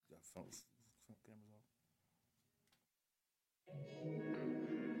Cameras off.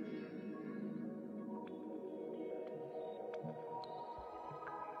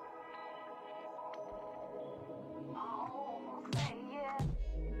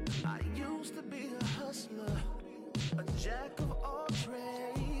 I used to be a hustler, a jack of all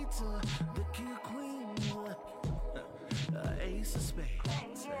trades, the king queen, ace of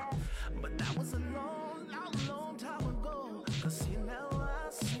spades. But that was a long, long, long time ago. 'Cause see now I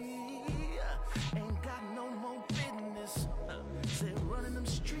see, ain't got no more business. Say running them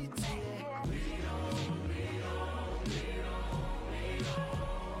streets, yeah. Lead on, lead on, lead on, lead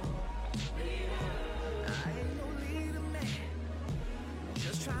on, lead on. I ain't no leader, man.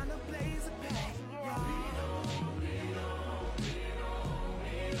 Just trying to blaze a path. Lead on, lead on, lead on,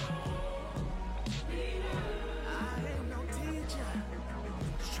 lead on, lead on. I ain't no teacher.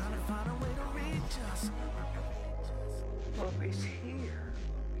 Just trying to find a way to reach us. Well, it's here.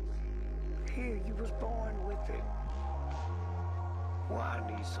 Here, you was born with it. Well, I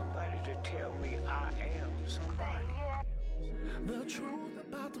need somebody to tell me I am somebody. The truth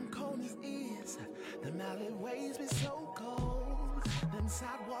about them corners is them alleyways be so cold. Them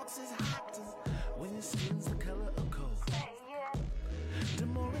sidewalks is hot when your skin's the color of coal.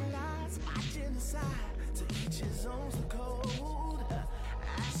 Demoralized by genocide, to each his own's the code.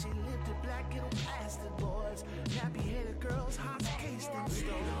 Ashy lipped black ghetto bastard boys, nappy headed girls, hearts cased in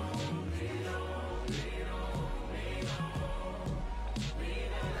stone.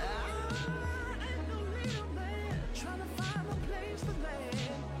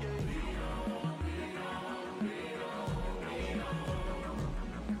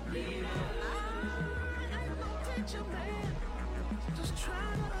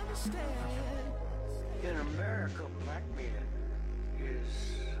 In America, black men is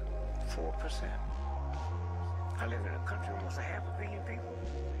 4%. I live in a country almost 500 million people,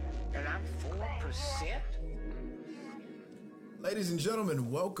 and I'm 4%? Ladies and gentlemen,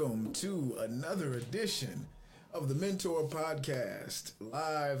 welcome to another edition of the Mentour podcast,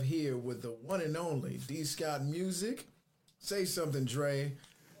 live here with the one and only D. Scott Music. Say something, Dre,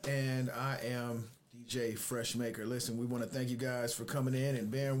 and I am DJ Freshmaker. Listen, we want to thank you guys for coming in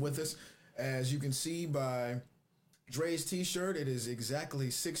and bearing with us. As you can see by Dre's t-shirt, it is exactly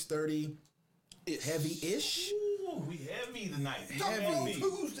 6:30, heavy-ish. Ooh, we heavy tonight. Heavy.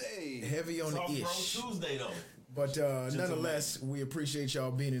 Tuesday. Heavy on the ish. Tuesday, though. But nonetheless, we appreciate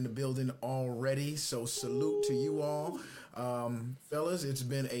y'all being in the building already. So salute to you all. Fellas, it's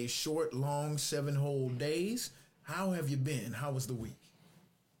been a short, long 7 whole days. How have you been? How was the week?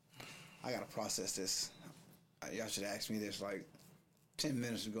 I gotta process this. Y'all should ask me this like 10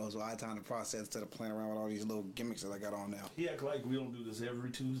 minutes ago, so I had time to process instead of playing around with all these little gimmicks that I got on now. He act like we don't do this every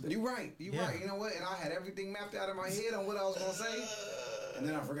Tuesday. You're right. You're right. You know what? And I had everything mapped out in my head on what I was gonna say, and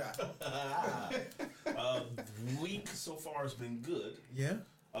then I forgot. Week so far has been good. Yeah.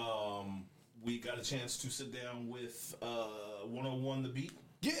 We got a chance to sit down with 101 The Beat.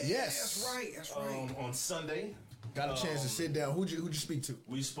 Yeah, Yes. that's right. That's right. On Sunday. Got a chance to sit down. Who'd you speak to?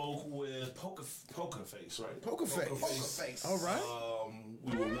 We spoke with Poker Face, right? Poker Face. All right.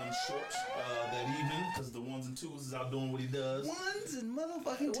 We were one short that evening because the ones and twos is out doing what he does. Ones and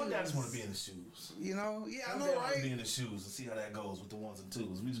motherfucking One twos. guy just want to be in the shoes. You know? Yeah, I know, One guy want to right? be in the shoes and see how that goes with the ones and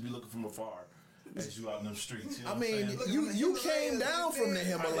twos. We just be looking from afar as you out in them streets. You know I mean, what I'm saying? you came down from the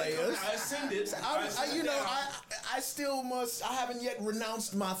Himalayas. I seen it. I still must. I haven't yet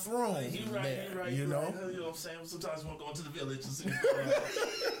renounced my throne. He right. You know. You know what I'm saying? Sometimes we want to go into the village and see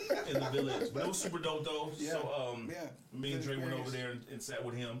in the village. But it was super dope though. Yeah. So Yeah. me and Dre went over there and sat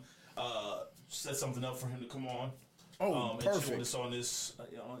with him. Set something up for him to come on. Oh, and chill perfect. with us on this,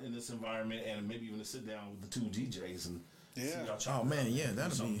 in this environment, and maybe even to sit down with the two DJs and see y'all chop Oh man, it up yeah, and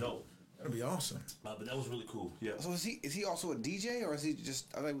do something dope. That'd be awesome. But that was really cool. Yeah. So is he also a DJ or is he just?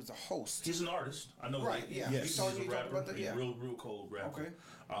 I thought he was a host. He's an artist. I know. Right, that. yeah. Yes. He's You a talked rapper. about that, He's yeah. real cold rapper. Okay.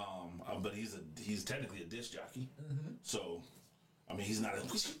 But he's technically a disc jockey. Mm-hmm. So, I mean, he's not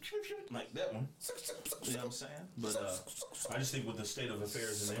like that one. You know what I'm saying? But I just think with the state of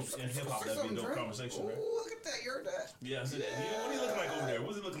affairs in hip hop, that'd be a dope conversation, right? Ooh, look at that! You heard that? Yeah, I see that. Yeah, what are you looking like over there?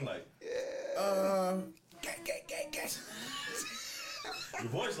 What's he looking like? Your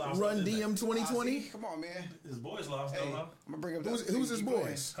boys lost. Run DM 2020. Come on, man. His boys lost, Hey, though, huh? I'm gonna bring up Who's his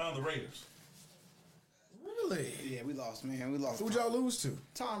boys? Kind of the Raiders. Really? Yeah, we lost, man. We lost. Who'd y'all lose to?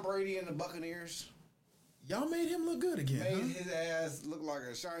 Tom Brady and the Buccaneers Y'all made him look good again. made Huh? his ass look like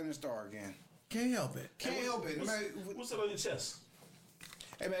a shining star again. Can't help it. Can't help it. Man, What's that on your chest?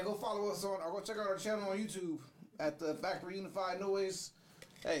 hey, man, go follow us or go check out our channel on YouTube at the Factory Unified Noise.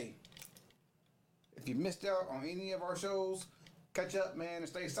 Hey, if you missed out on any of our shows, catch up, man, and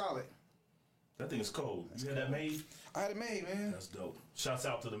stay solid. That thing is cold. You had that made? I had it made, man. That's dope. Shouts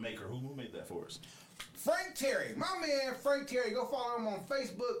out to the maker. Who made that for us? Frank Terry, my man Frank Terry. Go follow him on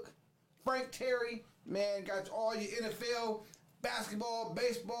Facebook. Frank Terry, man, got all your NFL, basketball,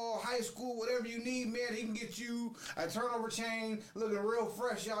 baseball, high school, whatever you need, man. He can get you a turnover chain, looking real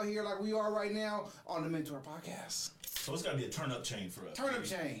fresh out here like we are right now on the Mentor Podcast. So it's got to be a turn-up chain for us. Turn-up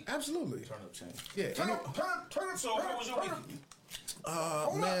chain. Absolutely. Turn-up chain. Yeah. Turn up. So how was your week?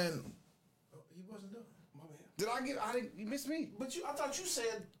 Man, he wasn't done. My bad. You missed me. But I thought you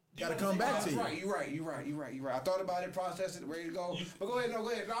said... Gotta come back to you. You're right. I thought about it, processed it, ready to go. But go ahead. No,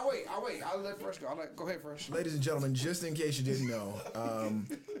 I'll wait. I'll let first go. Go ahead first. Ladies and gentlemen, just in case you didn't know,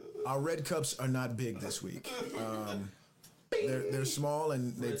 our red cups are not big this week. They're small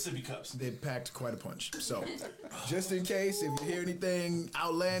and Red sippy cups. they packed quite a punch. So, just in case, if you hear anything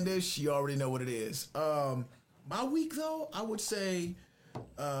outlandish, you already know what it is. My week, though, I would say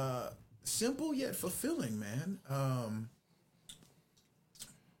simple yet fulfilling, man.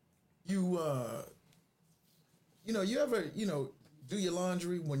 You ever, do your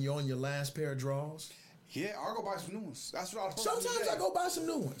laundry when you're on your last pair of drawers? Yeah, I'll go buy some new ones. That's what I was supposed to Sometimes I go buy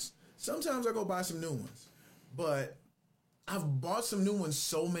some new ones. But I've bought some new ones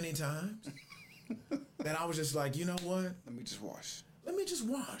so many times that I was just like, you know what? Let me just wash.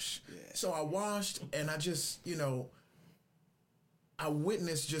 Yeah. Yeah. So I washed and I just, I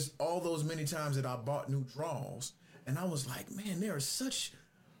witnessed just all those many times that I bought new drawers. And I was like, man, there is such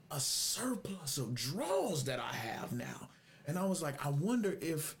a surplus of drawers that I have now. And I was like, I wonder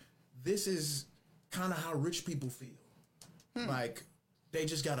if this is kind of how rich people feel. Like, they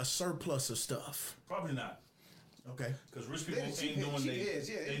just got a surplus of stuff. Probably not. Okay. Because rich people ain't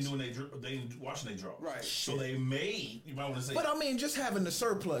washing their drawers. Right. So they may, you might want to say. But I mean, just having the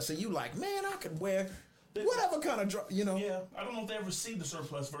surplus, and you like, man, I could wear whatever kind of draw, Yeah, I don't know if they ever see the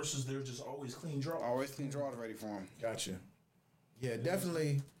surplus versus they're just always clean drawers. Always clean drawers ready for them. Gotcha. Yeah,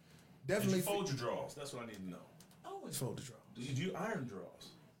 definitely. Did you fold your drawers? That's what I need to know. I always fold the drawers. Did you iron drawers?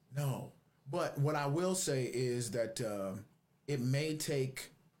 No. But what I will say is that it may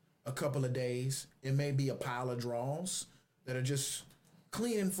take a couple of days. It may be a pile of drawers that are just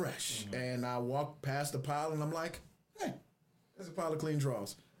clean and fresh. Mm-hmm. And I walk past the pile and I'm like, hey, there's a pile of clean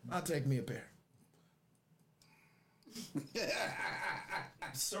drawers. I'll take me a pair.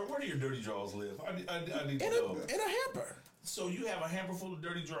 Sir, where do your dirty drawers live? I need to know. In a hamper. So you have a hamper full of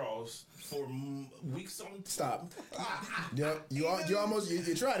dirty drawers for weeks on. Stop. Yep. You almost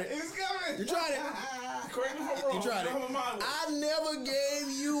tried it. It's coming. You tried it. Correct me if I'm wrong. You tried it. I never gave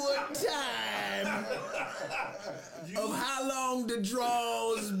you a time of how long the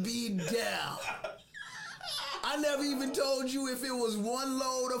drawers be down. I never even told you if it was 1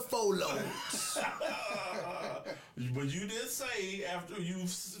 load or 4 loads. But you did say after you've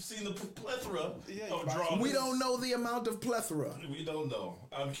seen the plethora of drawers. We don't know the amount of plethora. We don't know.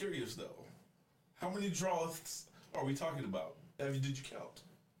 I'm curious though. How many drawers are we talking about? Did you count?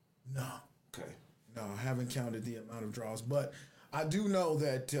 No. Okay. No, I haven't counted the amount of drawers, but I do know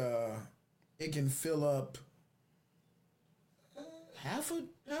that it can fill up half a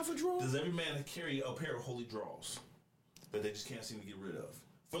drawer. Does every man carry a pair of holy drawers that they just can't seem to get rid of?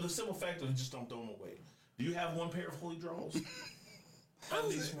 For the simple fact that they just don't throw them away. Do you have one pair of holy drawers? At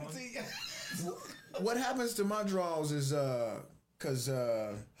least one. What happens to my drawers is because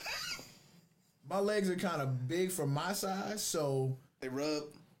my legs are kind of big for my size, so they rub.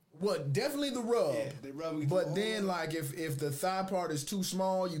 Well, definitely the rub. Yeah, they rub. But then, like, if the thigh part is too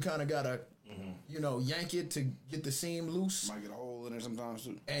small, you kind of gotta, yank it to get the seam loose. Might get a hole in there sometimes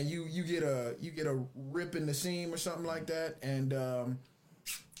too. And you get a rip in the seam or something like that. And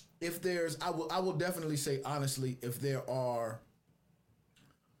if there's, I will definitely say honestly, if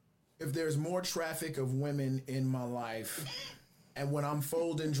there's more traffic of women in my life, and when I'm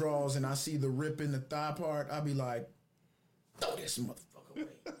folding drawers and I see the rip in the thigh part, I'll be like, throw this motherfucker away.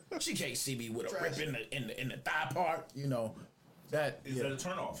 She can't see me with a rip in the thigh part. That is that a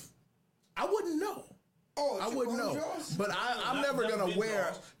turnoff? I wouldn't know. Oh, I wouldn't know. Drawers? But I'm never gonna wear.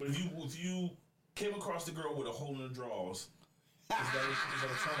 Drawers, but if you came across the girl with a hole in the drawers, is that a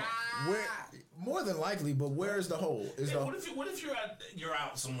turnoff? Where more than likely, but where is the hole? What if you're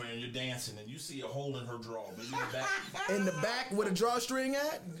out somewhere and you're dancing and you see a hole in her drawer, but in the back? In the back with a drawstring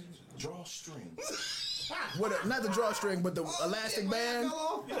at? Drawstring. Not the drawstring, but the elastic band.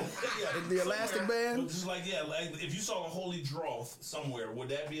 The elastic band. But just like if you saw a holy draw somewhere,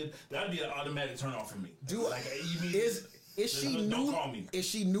 that'd be an automatic turn off for me. Is she don't call me. Is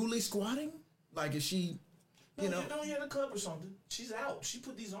she newly squatting? Like, is she? You know, you at a club or something. She's out. She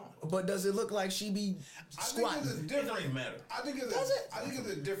put these on. but does it look like she be squatting? I think It don't even matter. I think Does it? it's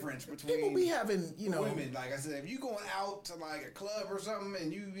a difference between People be having, you know, women. Like I said, if you going out to like a club or something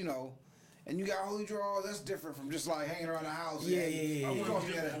and you know, and you got holy draws, that's different from just like hanging around the house. Yeah, and, yeah, yeah, I yeah. want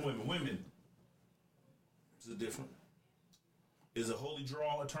to get from women. Women. Is it different? Is a holy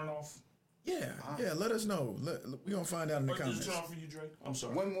draw a turnoff? yeah, yeah. Let us know. We gonna find out in the Or is comments. it a turnoff for you, Drake? I'm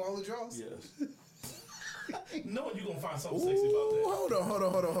sorry. Women with holy draws. Yes. No, you're gonna find something sexy about that. Hold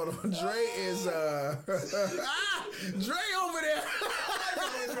on. Dre is Dre over there.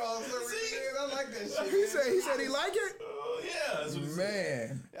 Holy draws, I like that shit. he said he like it. Oh yeah, that's what he said.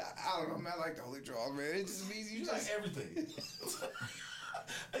 Man, I don't know, man. I like the holy draws, man. It just means you You just like everything.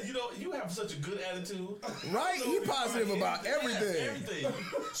 You know, you have such a good attitude. right? He positive about everything. Yes, everything.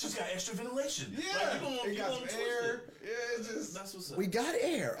 She's got extra ventilation. yeah. Like, It got some twist air. it. Yeah, it's just. That's what's up. We got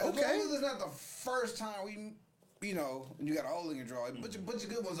air. As long Okay. as it's not the first time you know, you got a hole in your draw. Put your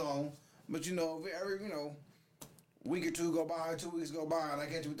good ones on. But you know, every week or two go by, 2 weeks go by, and I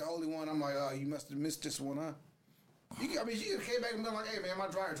catch you with the holy one. I'm like, oh, you must have missed this one, huh? She could have came back and been like, hey man, my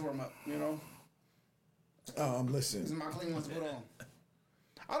dryer tore him up. You know, Listen. this is my clean ones to put on.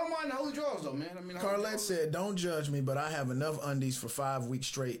 I don't mind the holy draws though, man. I mean, Carlette said, "Don't judge me, but I have enough undies for 5 weeks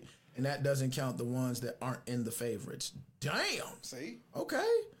straight, and that doesn't count the ones that aren't in the favorites." Damn. See, Okay.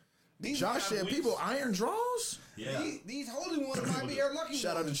 these Josh said, weeks. "People iron draws." Yeah. These holy ones might be her lucky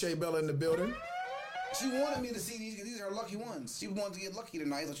Shout out to ones. Shay Bella in the building. She wanted me to see these because these are her lucky ones. She wanted to get lucky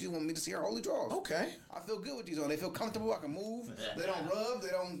tonight, so she wanted me to see her holy draws. Okay. I feel good with these on. They feel comfortable. I can move. They don't rub. They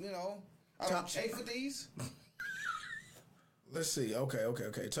don't, I don't chafe with these. Let's see. Okay.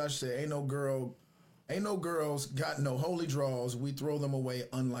 Tasha said, ain't no girls got no holy draws. We throw them away,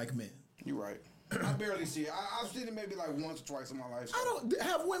 unlike men. You're right. I barely see it. I've seen it maybe like once or twice in my life. So. I don't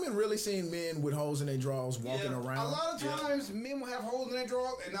have women really seen men with holes in their drawers walking Yeah. around. A lot of times, men will have holes in their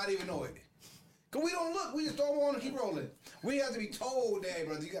drawers and not even know it. Because we don't look. We just throw them on and keep rolling. We have to be told, hey,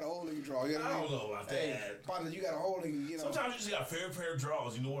 brother, you got a hole in your drawer. You I gotta don't know about hey, that. partner, you got a hole in, Sometimes you just got a fair pair of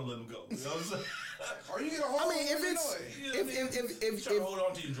drawers. You don't want to let them go. You know what I'm saying? Or you get a hole. I mean, if you it's know it. You know what I mean? if Try to hold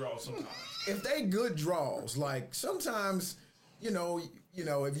on to your drawers sometimes. if they good draws, like sometimes,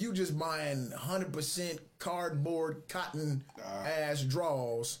 if you just buying 100% cardboard cotton ass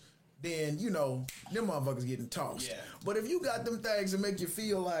draws, then them motherfuckers getting tossed. Yeah. But if you got them things that make you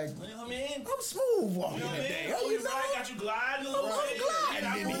feel like You know what I mean? I'm smooth walking You know what I today, mean? oh, You right, got you gliding a little bit.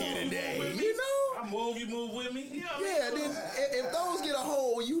 gliding in here today, I move, you move with me. You know what Yeah, I mean? then if those get a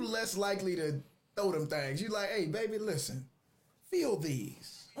hole, you less likely to throw them things. You like, hey, baby, listen, feel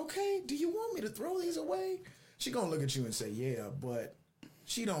these. Okay, do you want me to throw these away? She gonna look at you and say, yeah, but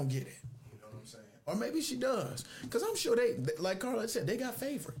she don't get it. You know what I'm saying? Or maybe she does. Because I'm sure they, like Carla said, they got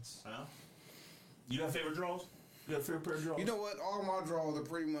favorites. Huh? You got favorite drawers? You got a favorite pair of drawers? You know what? All my drawers are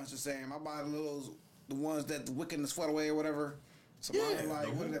pretty much the same. I buy the ones that the wickedness sweat away or whatever. Some Yeah. other, like,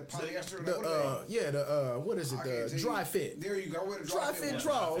 what is that, polyester? What is it? I can't The tell dry you. fit. There you go. With the Dry fit ones.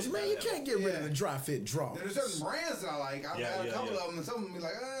 draws. Man, you can't get rid of Yeah. the dry fit draws. There's certain brands that I like. I've had a couple of them, and some of them be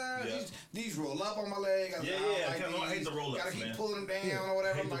like, Yeah. these roll up on my leg. Yeah, I hate the roll-ups, Gotta keep man. pulling them down Yeah. or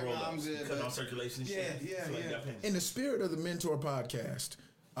whatever. Hate I'm the like, nah, I'm roll-ups. good. Cut but- on circulation and Yeah, shit. yeah, Feel like yeah. you got pain. In the spirit of the Mentor podcast,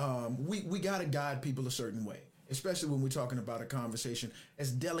 we got to guide people a certain way, especially when we're talking about a conversation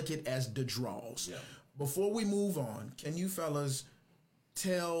as delicate as the draws. Yeah. Before we move on, can you fellas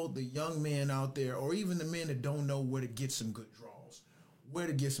tell the young men out there, or even the men that don't know where to get some good draws, where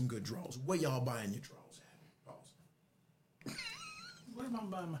to get some good draws? Where y'all buying your draws at? Pause. Where am I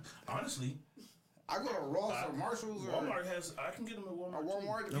buying my... Honestly, I go to Ross or Marshalls or Walmart has... I can get them at Walmart. Or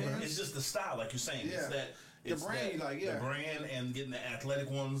Walmart, too. depends. It's just the style, like you're saying. Yeah. It's that... The It's brand that, you like, yeah. The brand and getting the athletic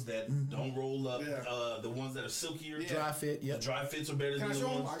ones that don't roll up. Yeah. The ones that are silkier. Yeah. Dry fit, The yep. dry fits are better Can I than the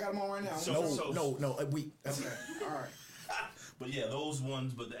show them? ones... I got them on right now. So- No, that's Okay. All right. But yeah, those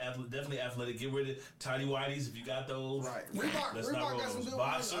ones, but definitely athletic. Get rid of tidy whities if you got those. Right. Let's not Reebok roll got some those. good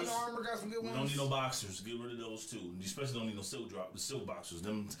Boxers. ones. Under Armour got some good We ones. don't need no boxers. Get rid of those too. You especially don't need no silk boxers.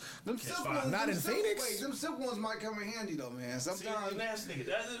 Them catch silk fire. ones, Not in them silk- Phoenix? Wait, them silk ones might come in handy though, man. See, Sometimes. you nasty nigga.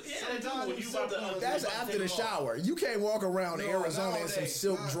 They do Sometimes when you about to. them silk That's you about to after take the them off. shower. You can't walk around No, Arizona not in some all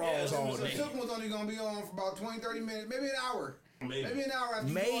silk day. draws Yeah, all that's what I'm day. The silk one's only gonna be on for about 20, 30 minutes, maybe an hour. Maybe. Maybe an hour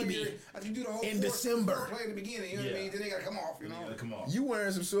after Maybe. after you do the whole In fourth December. play in the beginning. You know what I Yeah. mean? Then they gotta come off. You know. Yeah, come on. You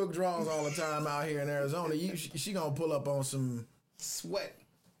wearing some silk draws all the time out here in Arizona. She gonna pull up on some, Sweat.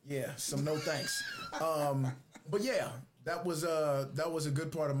 some no thanks. But yeah, that was a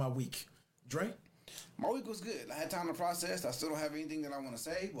good part of my week. Dre? My week was good. I had time to process. I still don't have anything that I want to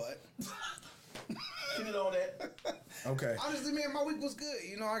say, but Get it on that. Okay. honestly, man, my week was good.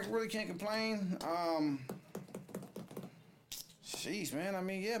 You know, I really can't complain. Jeez, man. I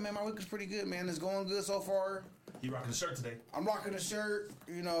mean, yeah, man, my week is pretty good, man. It's going good so far. You rocking the shirt today? I'm rocking a shirt,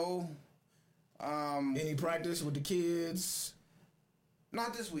 you know. Any practice with the kids?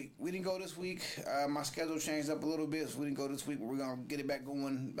 Not this week. We didn't go this week. My schedule changed up a little bit, so we didn't go this week. We're going to get it back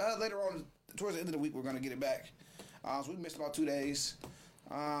going. Later on, towards the end of the week, we're going to get it back. So we missed about 2 days.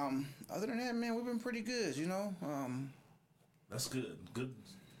 Other than that, man, we've been pretty good, you know. That's good. Good.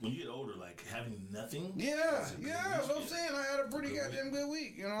 When you get older, like having nothing. Yeah, that's what I'm saying. I had a pretty goddamn good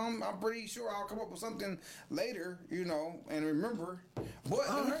week. You know, I'm pretty sure I'll come up with something later, you know, and remember. But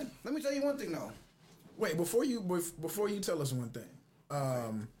let me tell you one thing, though. Wait, before you tell us one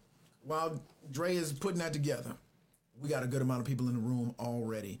thing, while Dre is putting that together, we got a good amount of people in the room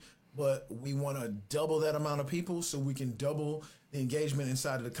already. But we want to double that amount of people so we can double the engagement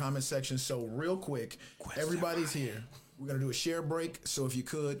inside of the comment section. So real quick, everybody's here. We're going to do a share break. So if you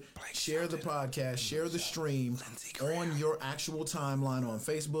could, share the podcast, share the stream on your actual timeline on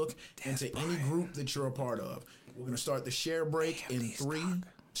Facebook and to any group that you're a part of. We're going to start the share break in 3,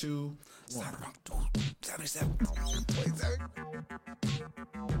 2, 1.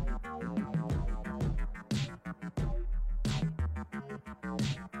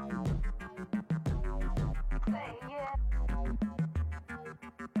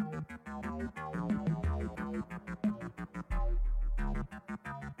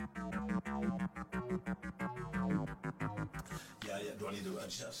 Do I need to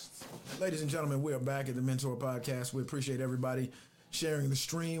adjust? Ladies and gentlemen, we are back at the Mentor Podcast. We appreciate everybody sharing the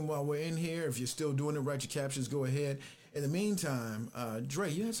stream while we're in here. If you're still doing it, write your captions, go ahead. In the meantime, Dre,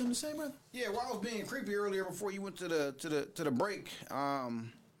 you had something to say, brother? Yeah, while I was being creepy earlier before you went to the break, I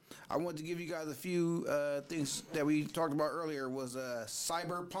wanted to give you guys a few things that we talked about earlier. Was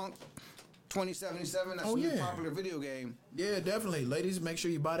Cyberpunk 2077? That's a new popular video game. Yeah, definitely. Ladies, make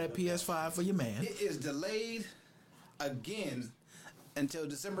sure you buy that PS5 for your man. It is delayed again until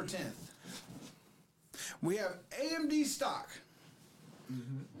December 10th. We have AMD stock.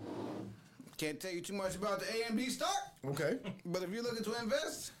 Can't tell you too much about the AMD stock. Okay. But if you're looking to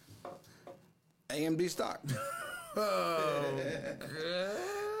invest, AMD stock.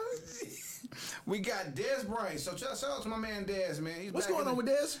 We got Dez Bryant. So shout out to my man Dez, man. What's going on with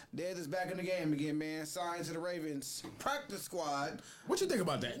Dez? Dez is back in the game again, man. Signed to the Ravens practice squad. What you think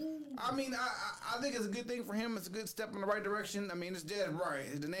about that? I mean, I think it's a good thing for him. It's a good step in the right direction. I mean, it's Dez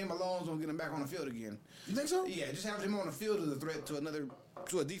Bryant. The name alone is going to get him back on the field again. You think so? Yeah, just having him on the field is a threat to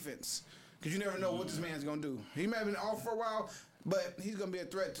a defense. Because you never know what this man's going to do. He may have been off for a while, but he's going to be a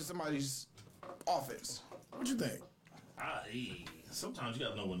threat to somebody's offense. What you think? Sometimes you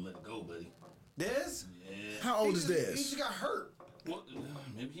got to know when to let it go, buddy. Dez? Yeah. How old is Dez? He just got hurt. Well,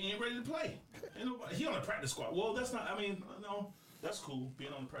 maybe he ain't ready to play. He on the practice squad. Well, that's not. I mean, no, that's cool.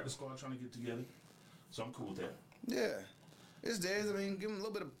 Being on the practice squad, trying to get together. So I'm cool with that. Yeah, it's Dez. I mean, give him a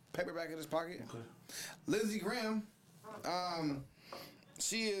little bit of paper back in his pocket. Okay. Lindsey Graham,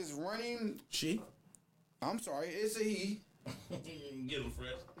 she is running. She? I'm sorry, it's a he. Get him,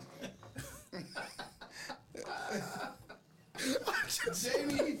 Fred.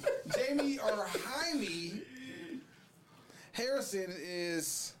 Jamie or Jaime Harrison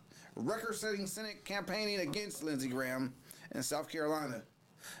is record-setting Senate campaigning against Lindsey Graham in South Carolina.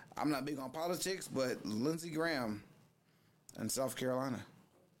 I'm not big on politics, but Lindsey Graham in South Carolina.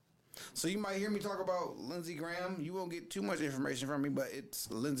 So you might hear me talk about Lindsey Graham. You won't get too much information from me, but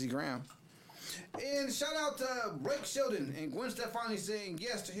it's Lindsey Graham. And shout out to Blake Shelton and Gwen Stefani saying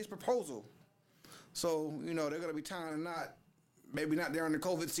yes to his proposal. So, you know, they're going to be tying a knot. Maybe not during the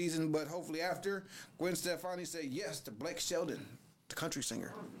COVID season, but hopefully after. Gwen Stefani said yes to Blake Shelton, the country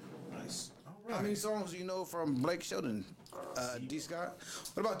singer. Nice. All right. How many songs do you know from Blake Shelton, D. Scott?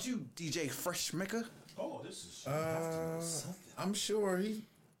 What about you, DJ Freshmaker? Oh, this is. I'm sure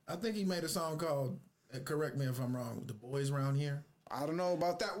I think he made a song called, correct me if I'm wrong, The Boys Around Here. I don't know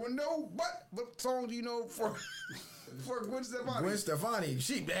about that one, no, but what song do you know for Gwen Stefani? Gwen Stefani,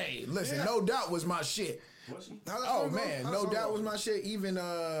 hey, listen, No Doubt was my shit. Was she? Oh, man, No Doubt was my shit. Even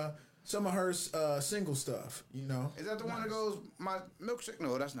some of her single stuff, you know. Is that the one that goes, My Milkshake?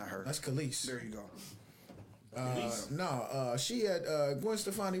 No, that's not her. That's Khalees. There you go. No, she had Gwen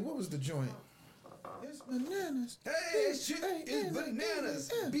Stefani, what was the joint? It's bananas. Hey, it's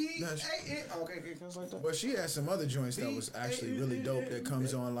bananas. B-A-N. Okay, it's like that. But she had some other joints that was actually really dope that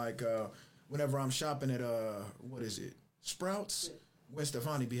comes on like whenever I'm shopping at what is it? Sprouts. Gwen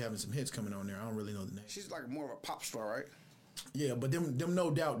Stefani be having some hits coming on there. I don't really know the name. She's like more of a pop star, right? Yeah, but them No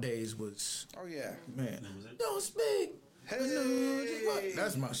Doubt days was. Oh yeah, man. Don't speak. Hey,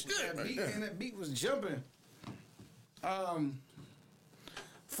 that's my shit. And that beat was jumping.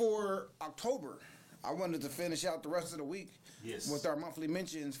 For October, I wanted to finish out the rest of the week Yes. with our monthly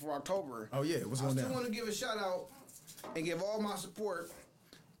mentions for October. Oh, yeah. What's I going still down? want to give a shout out and give all my support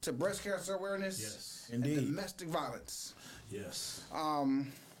to breast cancer awareness Yes. and Indeed. domestic violence. Yes.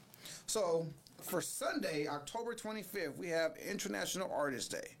 So for Sunday, October 25th, we have International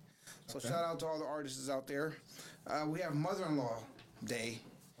Artist Day. So shout out to all the artists out there. We have Mother-in-Law Day,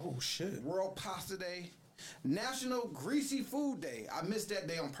 Oh, shit. World Pasta Day, National Greasy Food Day. I missed that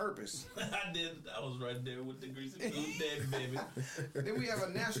day on purpose. I did. I was right there with the greasy food day, baby. Then we have a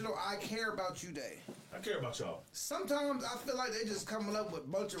National I Care About You Day. I care about y'all. Sometimes I feel like they just coming up with a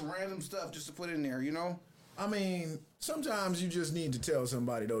bunch of random stuff just to put in there, you know? I mean, sometimes you just need to tell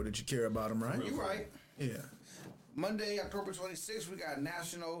somebody, though, that you care about them, right? You right. Yeah. Monday, October 26th, we got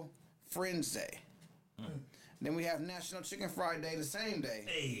National Friends Day. Then we have National Chicken Fried Day the same day.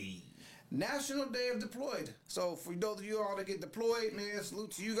 Hey. National Day of Deployed. So for those of you all that get deployed, man, salute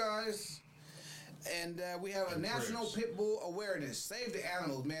to you guys. And we have a National prayers. Pit Bull Awareness. Save the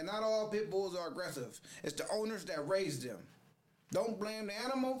animals, man. Not all pit bulls are aggressive. It's the owners that raised them. Don't blame the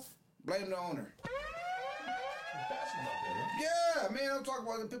animal, blame the owner. Yeah, man, I'm talking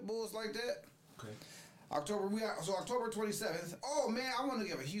about the pit bulls like that. Okay. October 27th. Oh man, I want to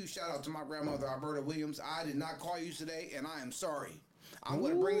give a huge shout out to my grandmother Alberta Williams. I did not call you today, and I am sorry. I'm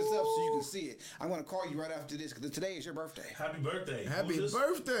going to bring this up so you can see it. I'm going to call you right after this because today is your birthday. Happy birthday. Happy Who's this?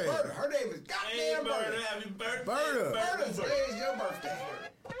 birthday. Berta, her name is Hey, goddamn Berta. Berta. Happy birthday. Berta. Berta, today is your birthday.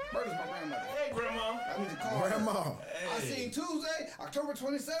 Berta's my grandmother. Hey, Grandma. I need to call her. Grandma. I seen Tuesday, October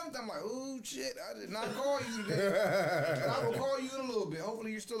 27th. I'm like, oh shit, I did not call you today. I will call you in a little bit.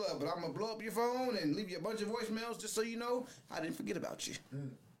 Hopefully you're still up, but I'm gonna blow up your phone and leave you a bunch of voicemails just so you know I didn't forget about you.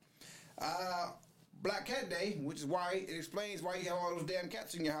 Black Cat Day, which is why it explains why you have all those damn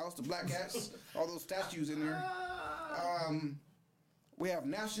cats in your house, the black cats, all those statues in there. We have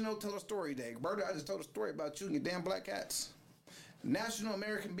National Tell a Story Day. Berta, I just told a story about you and your damn black cats. National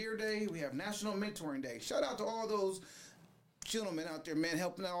American Beer Day. We have National Mentoring Day. Shout out to all those gentlemen out there, man,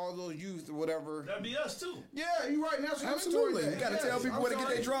 helping out all those youth or whatever. That'd be us, too. Yeah, you're right. National Absolutely. Mentoring Day. You got to Yes, tell people I'm where to get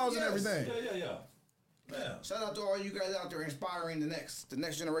sorry. their draws and Yes. everything. Yeah. Shout out to all you guys out there inspiring the next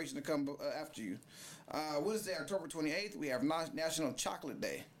generation to come after you. Wednesday, October 28th, we have National Chocolate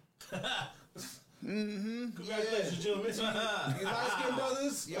Day. Congratulations, gentlemen. You light-skinned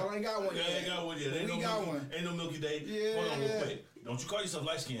brothers, y'all ain't got one Yeah, yet. ain't got one yet. Ain't We no got milky, one. Ain't no Milky Day. Yeah. Hold on real quick. Don't you call yourself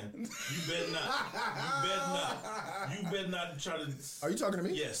light skinned. You better not. You better not. You better not try to. Are you talking to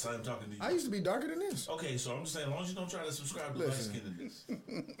me? Yes, I'm talking to you. I used to be darker than this. Okay, so I'm just saying, as long as you don't try to subscribe to light Listen. skinnedness.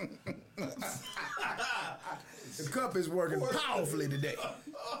 The cup is working powerfully today.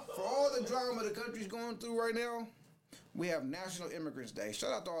 For all the drama the country's going through right now, we have National Immigrants Day.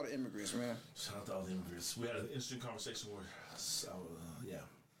 Shout out to all the immigrants, man. Shout out to all the immigrants. We had an interesting conversation where,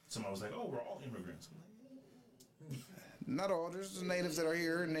 somebody was like, "Oh, we're all immigrants." I'm like, Not all. There's the natives that are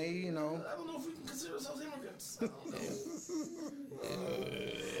here, and they, you know. I don't know if we can consider ourselves immigrants. I don't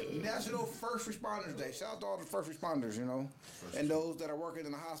know. National First Responders Day. Shout out to all the first responders, you know, and those that are working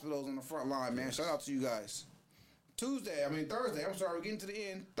in the hospitals on the front line, man. Shout out to you guys. Thursday. I'm sorry, we're getting to the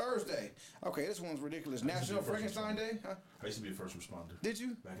end. Thursday. Okay, this one's ridiculous. National Frankenstein Day. Huh? I used to be a first responder. Did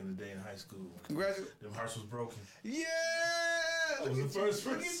you? Back in the day in high school. Congratulations. Them hearts was broken. Yeah. I was the first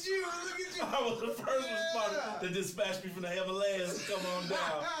Look at you. Look at you. I was the first responder that dispatched me from the Himalayas to come on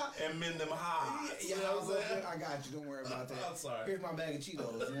down and mend them highs. Yeah, You know what I'm saying? I got you. Don't worry about that. I'm sorry. Here's my bag of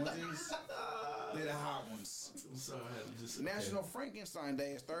Cheetos. You want these? They're the hot ones. I'm sorry. I had to just National Frankenstein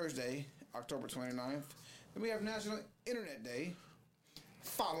Day is Thursday, October 29th. Then we have National Internet Day,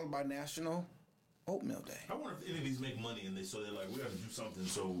 followed by National Oatmeal Day. I wonder if any of these make money and they're like, we got to do something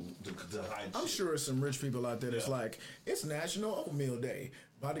so to hide. I'm shit. sure there's some rich people out there that's Yeah. like, it's National Oatmeal Day.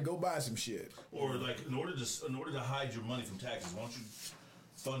 About to go buy some shit. Or like in order to hide your money from taxes, why don't you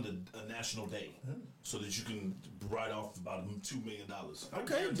fund a national day so that you can write off about $2 million?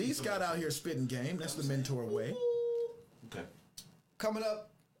 Okay, D Scott out here spitting game. That's the Mentor way. Okay. Coming up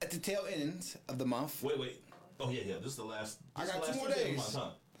at the tail end of the month. Wait. Oh yeah. This is the last. I this got is the 2 last more Thursday of days. the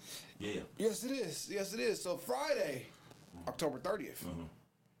month, huh? Yeah. Yes, it is. Yes, it is. So Friday, October 30th.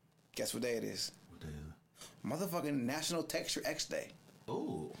 Guess what day it is? What day is Motherfucking National Text Your Ex Day. it?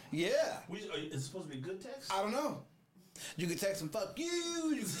 Oh. Yeah. Is it supposed to be a good text? I don't know. You can text them "fuck you."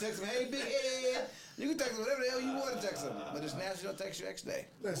 You can text them "hey big head." You can text them whatever the hell you want to text them. But it's National Text Your Ex Day.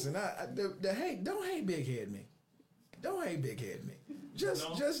 Listen, the hate, don't hate big head me. Don't hate big head me. Just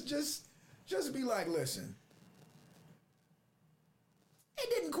be like, listen. It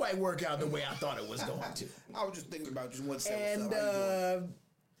didn't quite work out the way I thought it was going to. I was just thinking about you. What's up? And I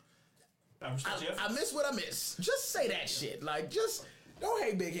respect your I efforts. miss what I miss. Just say that shit. Like, just don't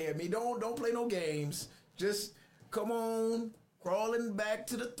hate big head me. Don't play no games. Just come on, crawling back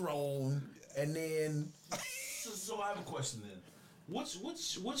to the throne, and then So I have a question then. Which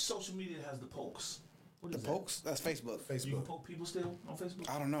social media has the pokes? What The is pokes? That's Facebook. that? You can Facebook. poke people still on Facebook?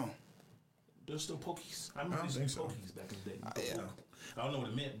 I don't know. There's still pokies. I remember don't these think so. pokies back in the day. You could yeah. poke. I don't know what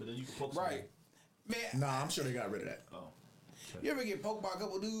it meant, but then you could poke Right. Man, Nah, I'm sure they got rid of that. somebody. Oh. you ever get poked by a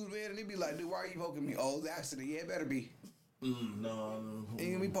couple dudes, man, and they be like, dude, why are you poking me? Oh, it's an accident. Yeah, it better be. No. You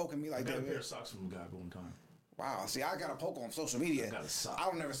ain't gonna be poking me I like got a that, pair man. of socks from a guy one time. Wow. See, I got a poke on social media. I got a sock. I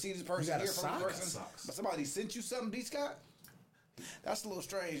don't never see this person, You got a hear from sock? this person. Socks. But somebody sent you something, D. Scott? That's a little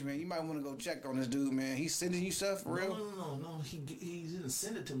strange, man. You might want to go check on this dude, man. He's sending you stuff for real? No. He didn't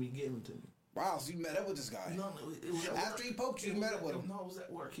send it to me. He gave it to me. Wow, so you met up with this guy. No, it was at After work. he poked you, It you was met up at- with him. No, it was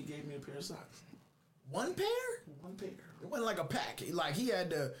at work. He gave me a pair of socks. One pair? One pair. It wasn't like a pack. Like he had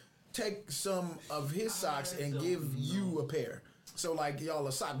to take some of his socks and don't give know. you a pair. So like y'all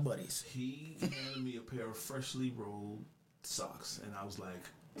are sock buddies. He handed me a pair of freshly rolled socks, and I was like,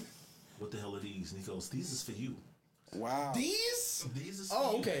 "What the hell are these?" And he goes, "These is for you. Wow. These? These is for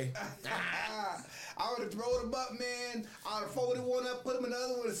Oh, you." okay. I would have thrown them up, man. I would have folded one up, put them in the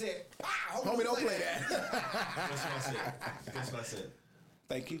other one, and said, Homie, don't play that. That's what I said. That's what I said.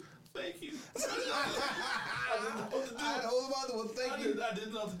 Thank you. Thank you. I had to hold them other one. Thank you. I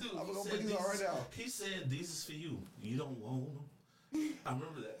didn't know what to do. I'm He gonna said, put these on right now. He said, "These is for you. You don't want them." I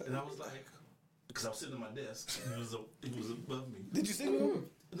remember that, and I was like, because I was sitting at my desk, and he was above me. Did you sing with him?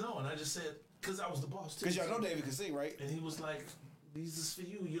 No, and I just said, because I was the boss too. Because y'all know David can sing, right? And he was like, "These is for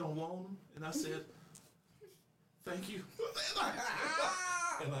you. You don't want them." And I said, "Thank you."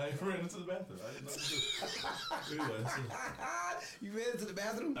 And I ran into the bathroom. I didn't know what to do. Anyway, You ran into the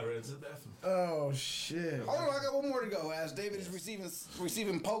bathroom? I ran into the bathroom. Oh shit. Hold on, I got one more to go. As David is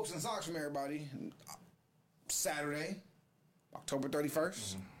receiving pokes and socks from everybody. Saturday, October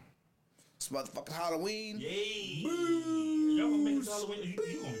 31st. It's motherfucking Halloween. Yay! Y'all gonna make it to Halloween?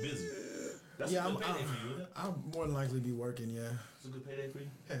 You gonna be busy? That's Yeah, a good payday for you, isn't it? I'll more than likely be working, yeah. It's a good payday for you.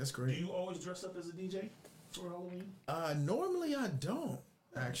 Yeah, that's Do great. you always dress up as a DJ for Halloween? Normally I don't,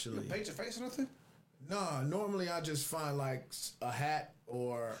 actually. Paint your face or nothing? Nah, normally I just find like a hat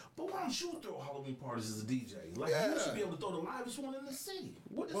or But why don't you throw Halloween parties as a DJ? Like Yeah. you should be able to throw the livest one in the city.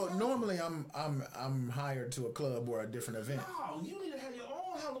 What is well, wrong? normally I'm hired to a club or a different event. No, you need to have your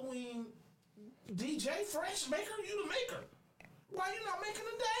own Halloween DJ, fresh maker. You the maker. Why you not making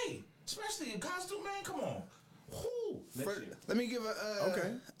a day? Especially a costume man. Come on. Who? Let me give a.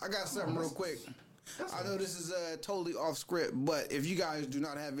 Okay. I got something real quick. I know this is totally off script, but if you guys do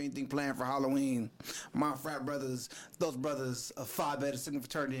not have anything planned for Halloween, my frat brothers, those brothers of Phi Beta Sigma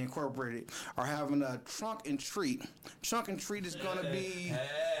Fraternity Incorporated, are having a trunk and treat. Trunk and treat is going to be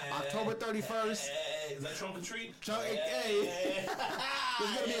October 31st. Hey, is that trunk or treat? Trunk, hey.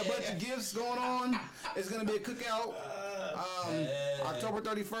 There's going to be a bunch of gifts going on. It's going to be a cookout. October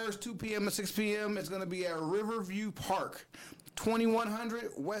 31st, 2 p.m. to 6 p.m. It's going to be at Riverview Park,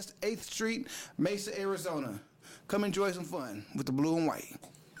 2100 West 8th Street, Mesa, Arizona. Come enjoy some fun with the blue and white.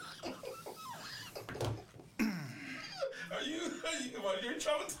 You're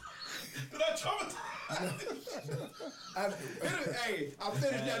traumatized? Did I traumatize? Hey, I'm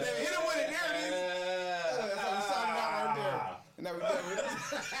finished now, David. Hit him with it. There it is. That's how we started out right there. And that was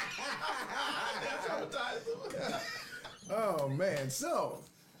David. Oh man, so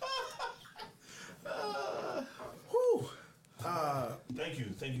whew. Thank you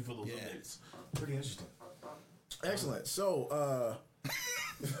for those updates. Pretty interesting. Excellent. So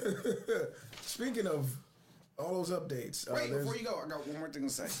speaking of all those updates, Wait, there's- before you go, I got one more thing to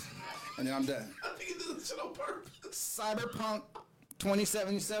say. And then I'm done. I think he did this shit on purpose. Cyberpunk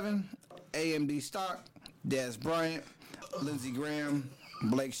 2077, AMD stock, Des Bryant, Lindsey Graham,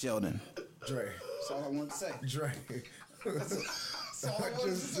 Blake Sheldon. Dre, That's all I wanted to say. Dre. That's all I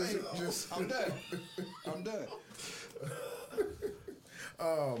wanted to say. just- I'm done. I'm done.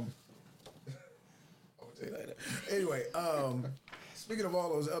 I'll tell you later. Anyway, speaking of all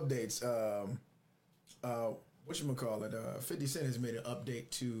those updates, whatchamacallit, 50 Cent has made an update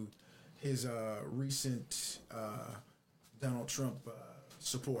to his recent Donald Trump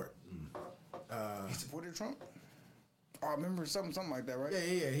support. He supported Trump? Oh, I remember something like that, right?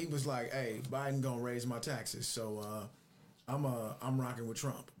 Yeah. He was like, "Hey, Biden gonna raise my taxes, so I'm rocking with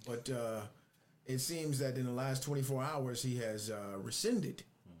Trump." But it seems that in the last 24 hours, he has rescinded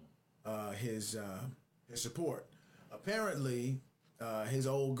his support. Apparently, his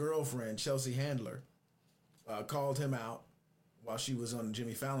old girlfriend Chelsea Handler called him out while she was on the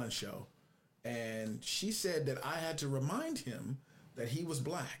Jimmy Fallon show, and she said that I had to remind him that he was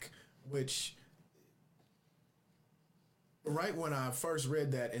black, which. Right when I first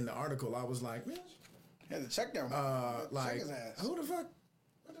read that in the article, I was like, man, Had to check them. Like, check his ass. who the fuck?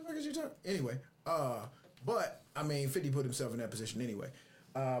 What the fuck is you talking? Anyway, but I mean, 50 put himself in that position anyway.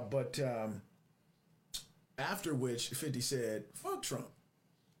 But after which 50 said, "Fuck Trump,"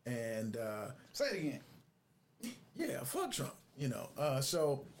 and Say it again. yeah, fuck Trump. You know,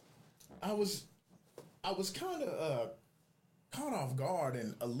 so I was kind of caught off guard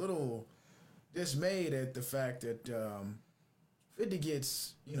and a little dismayed at the fact that 50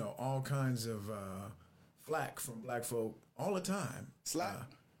 gets, you know, all kinds of flack from black folk all the time. Slack?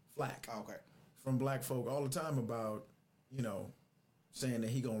 Flack. Oh, okay. From black folk all the time about, you know, saying that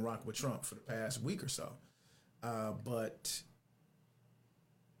he gonna rock with Trump for the past week or so. But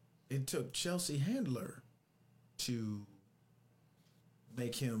it took Chelsea Handler to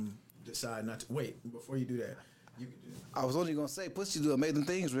make him decide not to. Wait, before you do that, you can do I was only gonna say, pussy do amazing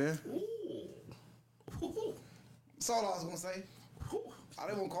things, man. Ooh. That's all I was gonna say. I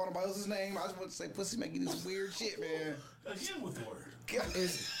didn't want to call nobody else's name. I just want to say pussy making this weird shit, man. Again with the word.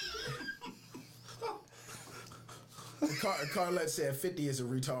 Carlette said 50 is a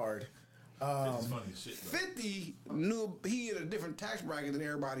retard. It's funny as shit. Though. 50 knew he in a different tax bracket than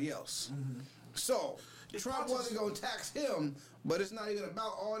everybody else. Mm-hmm. So It's Trump not just- wasn't going to tax him, but it's not even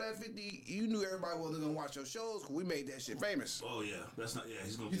about all that 50. You knew everybody wasn't going to watch your shows because we made that shit famous. Oh yeah, that's not. Yeah,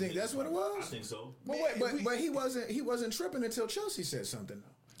 he's gonna. You think that's what it was? I think so. But Man, wait, but he wasn't tripping until Chelsea said something.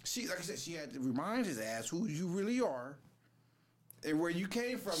 She, like I said, she had to remind his ass who you really are and where you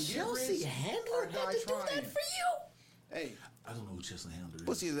came from. Get rich or die trying. Hey, I don't know who Chesley Handler is.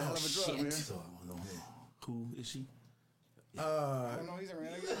 pussy is a hell of a drug, man. So I don't know who is she. I don't know, he's a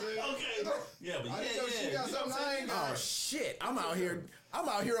man. Okay. Yeah, but I yeah, didn't know she got You know something what I'm I saying? ain't got. Oh shit! I'm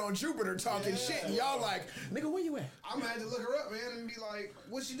out here on Jupiter talking shit, and y'all like, nigga, where you at? I'm gonna have to look her up, man, and be like,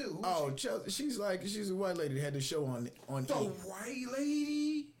 what she do? Who Oh, she? Chelsea, she's a white lady that had the show on The E! white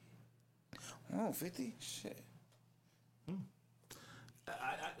lady? Oh, 50? Shit.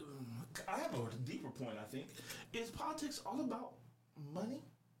 I have a deeper point. I think is politics all about money?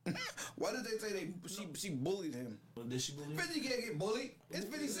 Why did they say she bullied him? Did she believe? 50 can't get bullied. It's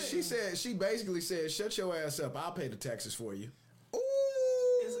 50 Cent. She basically said, "Shut your ass up. I'll pay the taxes for you." Ooh.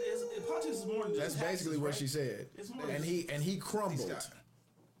 Politics is more than just That's taxes, basically what right? she said. It's more And than he crumbled. Scott.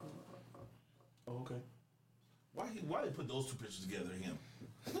 Oh, okay. Why they put those two pictures together? Him.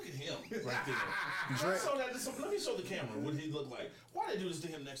 Look at him right there. Let me show the camera what he look like. Why they do this to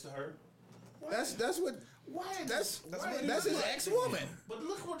him next to her? Why? That's what. Why? That's why they that's do his that? ex-woman. But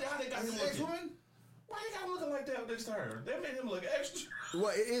look how they got him His looking. ex-woman? Why they got him looking like that next to her? They made him look extra. Well,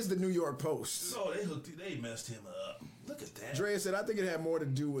 it is the New York Post. No, they messed him up. Look at that. Drea said, "I think it had more to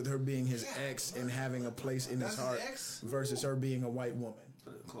do with her being his ex and having a place in his That's his heart ex? versus her being a white woman."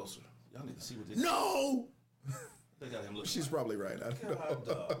 Put it closer. Y'all need to see what they No, They got him looking. she's like. probably right. I don't know. God,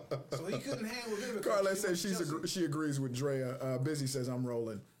 dog. So he couldn't handle him. Carla says she agrees with Drea. Busy says I'm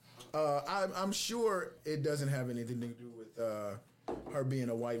rolling. I'm sure it doesn't have anything to do with her being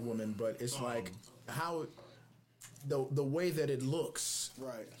a white woman, but it's like how the way that it looks.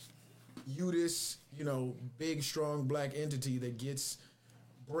 Right. You this, you know, big strong black entity that gets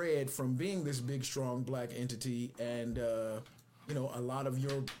bred from being this big strong black entity, and you know, a lot of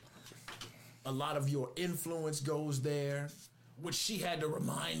your influence goes there, which she had to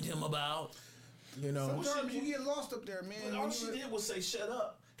remind him about. You know, Sometimes you get lost up there, man. But all she did was say, "Shut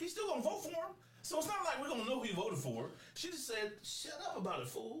up." He's still gonna vote for him, so it's not like we're gonna know who he voted for. She just said, "Shut up about it,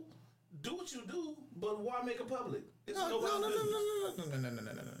 fool. Do what you do, but why make it public?" It's no. nobody's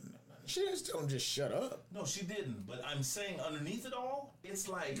business. She didn't tell him just shut up. No, she didn't. But I'm saying underneath it all, it's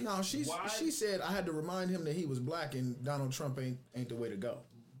like No, she why? said I had to remind him that he was black and Donald Trump ain't the way to go.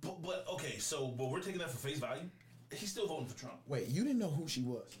 But okay, but we're taking that for face value. He's still voting for Trump. Wait, you didn't know who she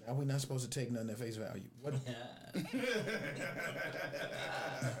was. Now we're not supposed to take nothing at face value. What?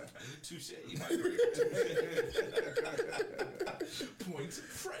 Touche, my friend. Points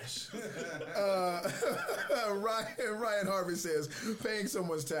fresh. Ryan Harvey says paying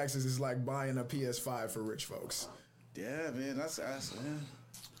someone's taxes is like buying a PS5 for rich folks. Yeah, man. That's man.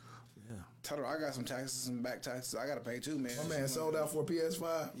 Yeah. Tell her I got some taxes, some back taxes I gotta pay too, man. My man sold out for a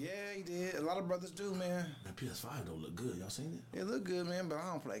PS5. Yeah, he did. A lot of brothers do, man. That PS5 don't look good. Y'all seen it? It look good, man, but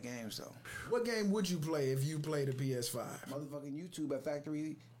I don't play games though. What game would you play if you played a PS5? Motherfucking YouTube at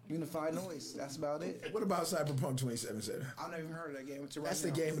Factory Unified Noise. That's about it. What about Cyberpunk 2077? I've never even heard of that game until right That's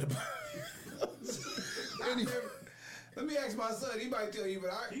now. the game of the. Anyway. Let me ask my son. He might tell you,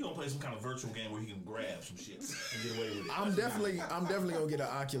 but He gonna play some kind of virtual game where he can grab some shit and get away with it. I'm definitely gonna get an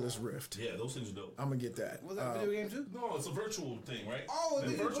Oculus Rift. Yeah, those things are dope. I'm gonna get that. Was that a video game too? No, it's a virtual thing, right? Oh,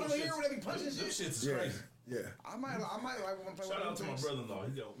 Them they put virtual on here shits- where they be punching them shit? shits is Yeah, crazy. Yeah. I might want to play Shout one out of to them my things. brother-in-law.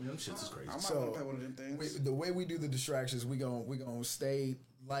 He go, man, them shits is crazy. I might So, want to play one of them things. The way we do the distractions, we gonna stay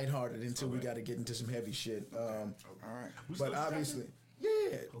lighthearted until we got to get into some heavy shit. All right. We But still obviously,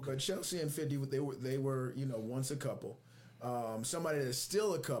 yeah. But Chelsea and 50, they were once a couple. Somebody that's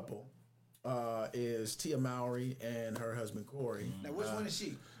still a couple is Tia Mowry and her husband Corey. Now, which one is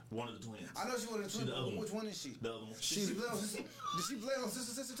she? one of the twins. I know she was the twin, the other but one. which one is she? The other one. Did she play on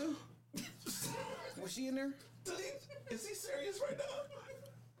Sister too? Was she in there? Is he serious right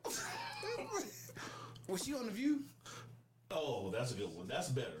now? Was she on The View? Oh, that's a good one. That's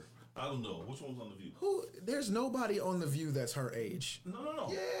better. I don't know. Which one was on The View? There's nobody on The View that's her age. No.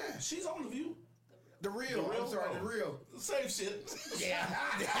 Yeah. She's on The View. The Real. I'm sorry, The Real. Same shit. Yeah.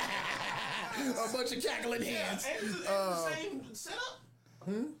 A bunch of cackling hands. And it's the same setup.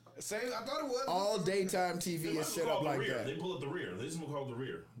 Same. I thought it was. All daytime TV is set up like rear. that. They pull up the rear. They just call it the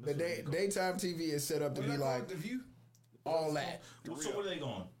rear. The daytime TV is set up to What be did I call like it, The View? all that. So where are they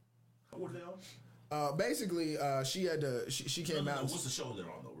going? What are they on? Basically, she had to. She came out. What's the show they're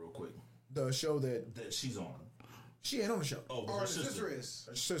on though, real quick? The show that That she's on. she ain't on the show. Oh, but Or her the sister is.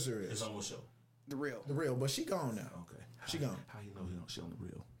 Her sister is is on what show? The Real. The Real, but she gone now. Okay. She gone. How you know she on the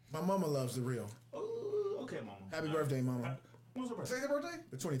real? My mama loves The Real. Oh, okay, mama. Happy birthday, mama. When was her birthday? Say the birthday?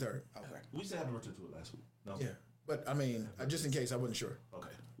 The 23rd. Okay. We said happy birthday to her last week. No? Yeah, but I mean, just in case I wasn't sure.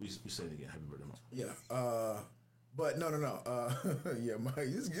 Okay. We say it again. Happy birthday, mama. Yeah. But no. Yeah, my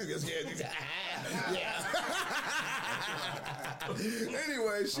yeah.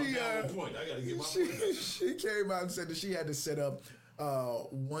 Anyway, she I'm on point. I gotta get my point. she came out and said that she had to set up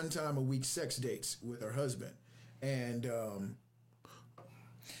one time a week sex dates with her husband, and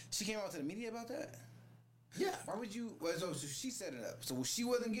She came out to the media about that? yeah, Why would you? Well, so she set it up. So she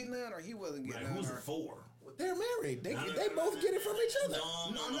wasn't getting none, or he wasn't getting Like, none. who's or- it for? they're married. They both get it from each other.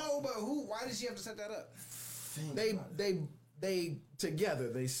 No, but who? Why did she have to set that up? They together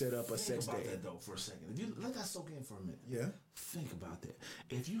they set up a Think sex about date. that though for a second. If you let that soak in for a minute. Yeah. Think about that.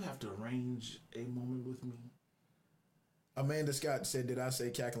 If you have to arrange a moment with me. Amanda Scott said, "Did I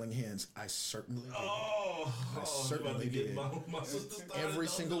say cackling hens? I certainly did. I certainly did. My sister started Every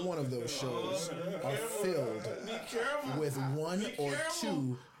on single that. one of those shows are filled Be careful. with one Be or careful.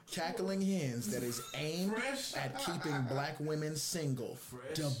 two cackling hens that is aimed Fresh. at keeping black women single.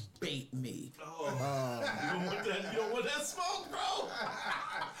 Fresh. Debate me. Oh, you don't want that smoke, bro.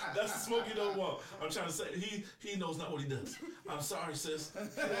 That's the smoke you don't want. I'm trying to say he knows not what he does. I'm sorry, sis.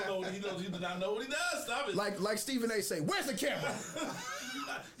 He don't know what he knows. He does not know what he does. Stop it. Like Stephen A. say, where's the camera?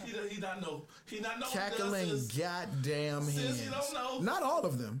 he not know. He not know. Cackling what he does, sis. goddamn hens. Sis, you don't know. Not all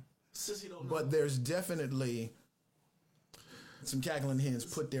of them, Sis, he don't know. but there's definitely some cackling hens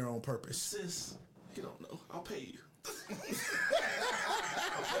put there on purpose. Sis, he don't know. I'll pay you.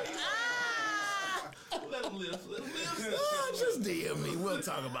 Let him live. Let him live. Just DM me. We'll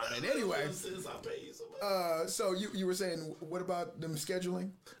talk about it. Anyway, Sis, I'll pay you so much. so you were saying, what about them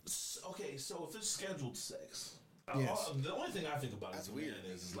scheduling? Okay, so if it's scheduled sex, Yes. the only thing I think about as a man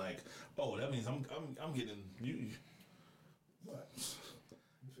is like, oh, that means I'm getting you. What?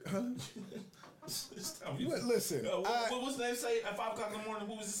 What? Listen, what was they say at 5 o'clock in the morning?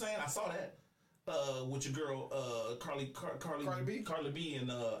 What was he saying? I saw that with your girl Carly B and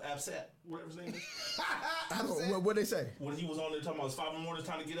Absat, whatever his name is. I don't. What they say? When he was on there talking about it's 5 in the morning,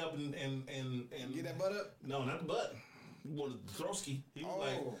 trying to get up and Get that butt up? No, not the butt. He wanted the Throwski. He was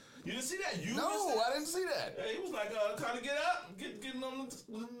like, you didn't see that? You missed No, that? I didn't see that. Yeah, he was like, trying to get up, getting on this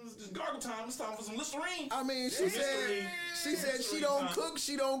gargle time. It's time for some Listerine. I mean, she said she don't cook,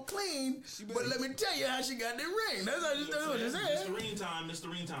 she don't clean, but let me tell you how she got that ring. That's how she said. Listerine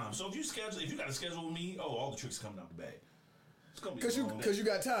time. So if you got a schedule with me, all the tricks coming out the bag. It's gonna be Because you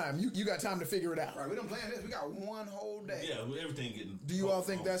got time. You got time to figure it out. Right, we don't plan this. We got one whole day. Yeah, everything getting. Do you all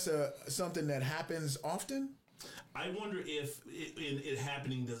think that's something that happens often? I wonder if it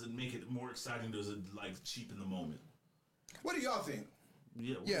happening, does it make it more exciting? Does it like cheapen the moment? What do y'all think?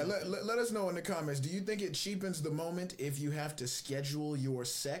 Yeah, let us know in the comments. Do you think it cheapens the moment if you have to schedule your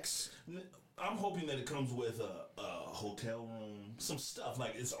sex? I'm hoping that it comes with a hotel room, some stuff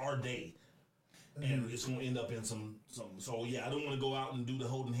like it's our day. And it's going to end up in some. So yeah, I don't want to go out and do the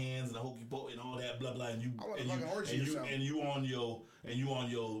holding hands and the hokey pokey and all that blah blah. And you on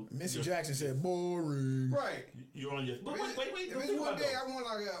your. Mr. Jackson said boring. Right. You're on your. But wait. If it's one day, I want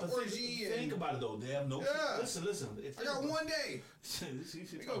like an orgy. Think about it though. They have no. Yeah. Listen. I got one day.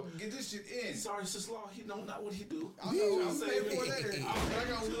 We Go get this shit in. Sorry, Sister Law. He know not what he do. I know. I'm paying for it later. I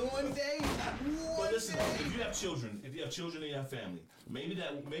got one day. But listen, if you have children and you have family,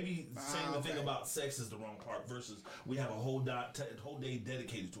 maybe saying the thing about sex is the wrong part. Versus we have a whole day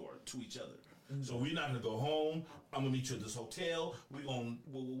dedicated to each other. So we're not gonna go home. I'm gonna meet you at this hotel. We're gonna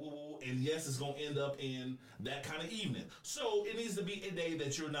and yes, it's gonna end up in that kind of evening. So it needs to be a day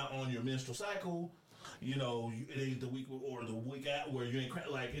that you're not on your menstrual cycle. You know, it ain't the week or the week out where you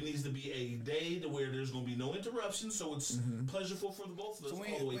ain't like. It needs to be a day to where there's gonna be no interruptions, so it's pleasurable for the both of us all the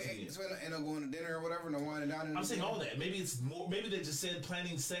way to the end. So end up going to dinner or whatever, no wine and dining. I'm saying all that. Maybe it's more. Maybe they just said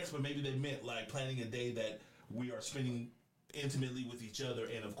planning sex, but maybe they meant like planning a day that we are spending intimately with each other,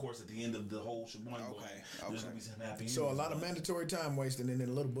 and of course, at the end of the whole one, there's gonna be some happy. So a lot of mandatory time wasting, and then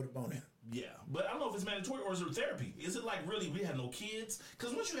a little bit of boning. Yeah, but I don't know if it's mandatory or is it therapy. Is it like really we have no kids?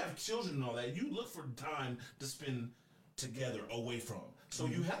 Because once you have children and all that, you look for time to spend together away from. So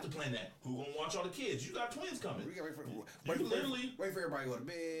you have to plan that. Who gonna watch all the kids? You got twins coming. We gotta wait for everybody to go to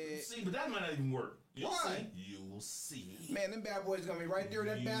bed. See, but that might not even work. Why? You'll see. Man, them bad boys gonna be right there.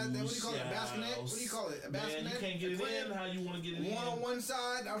 What do you call it? A bassinet? What do you call it? A bassinet? Man, you can't get it in how you want to get it in. One on one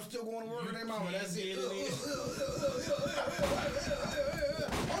side. I'm still going to work with their mama. That's it.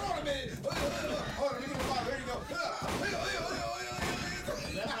 Hold on a minute. Hold on. There you go.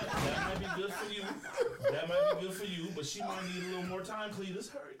 That might be good for you. That might be good for you, but she might need a little more time, Cletus.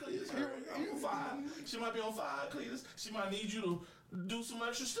 Hurry, Cletus. I'm on 5. She might be on 5, Cletus. She might need you to do some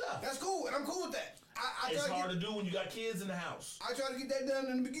extra stuff. That's cool, and I'm cool with that. It's hard to do when you got kids in the house. I try to get that done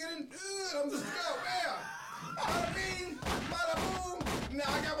in the beginning. I'm just go, bam. Bada bing, bada boom. Now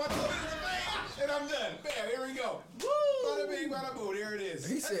I got my toe in the face, and I'm done. Bam, here we go. Woo! Bada bing, bada boom. There it is.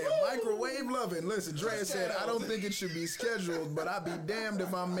 He said, "Microwave loving." Listen, Dre said, "I don't think it should be scheduled, but I'd be damned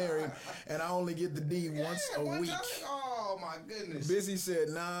if I'm married and I only get the D once a week." Oh my goodness. Busy said,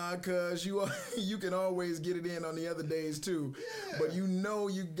 "Nah, cuz you can always get it in on the other days too, but you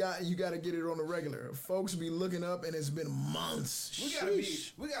got to get it on the regular. Folks be looking up, and it's been months.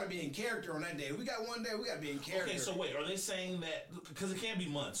 We gotta be in character on that day. We got one day. We gotta be in character. Okay, so wait, are they saying that because it can't be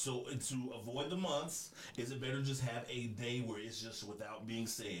months? So to avoid the months, is it better just have a day where it's just without being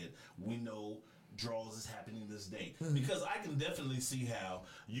said? We know draws is happening this day, because I can definitely see how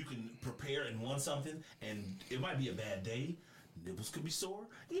you can prepare and want something, and it might be a bad day. Nipples could be sore.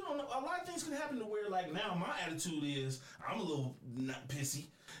 You don't know. A lot of things can happen to where, like, now my attitude is I'm a little not pissy.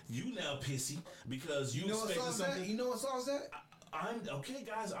 You now pissy because you expected something. You know what sauce that? I'm okay,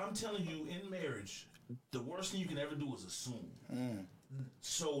 guys. I'm telling you, in marriage, the worst thing you can ever do is assume.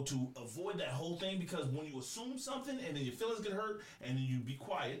 So to avoid that whole thing, because when you assume something and then your feelings get hurt and then you be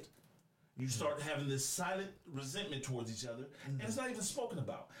quiet, you start having this silent resentment towards each other, and it's not even spoken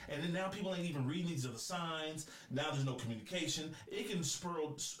about. And then now people ain't even reading these other signs. Now there's no communication. It can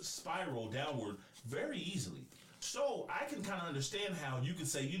spiral downward very easily. So I can kind of understand how you can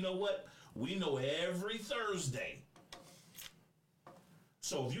say, you know what? We know every Thursday.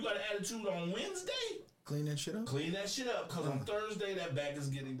 So if you got an attitude on Wednesday, Clean that shit up. Because on Thursday that back is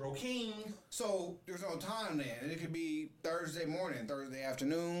getting broken. So there's no time then. It could be Thursday morning, Thursday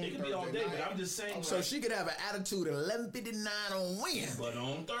afternoon. It could be all day, but I'm just saying. So she could have an attitude at 11:59 on Wednesday. But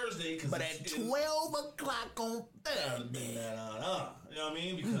on Thursday, but at 12 o'clock on Thursday. You know what I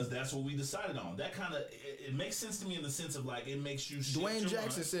mean? Because that's what we decided on. That kind of it makes sense to me in the sense of like it makes you. Dwayne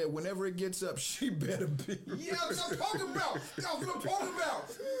Jackson said, "Whenever it gets up, she better be." Yeah, that's what I'm talking about. That's what I'm talking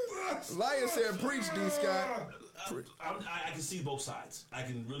about. Lion said, "Preach, D. Scott." I can see both sides. I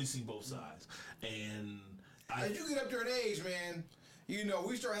can really see both sides. And as you get up there in age, man, you know,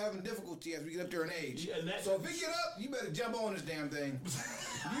 we start having difficulty as we get up there in age. Yeah, so if it get up, you better jump on this damn thing.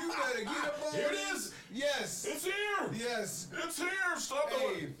 You better get up on Here it is. Yes. It's here. Yes. It's here. Stop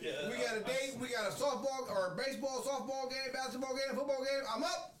it. Yeah. We got a date. We got a softball or baseball, softball game, basketball game, football game. I'm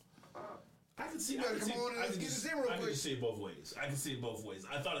up. I can see. You better come on and get this in real quick. I can see it both ways.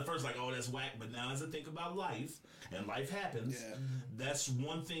 I thought at first like, oh, that's whack, but now as I think about life and life happens, that's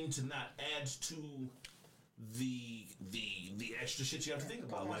one thing to not add to the extra shit you have to think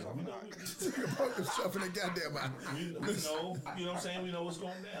about. Like, about yourself in the goddamn eye. You know what I'm saying? We know what's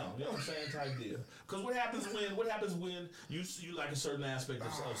going down. You know what I'm saying? Type deal. Because what happens when you like a certain aspect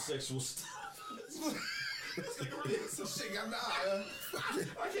of sexual stuff? Shit got an eye.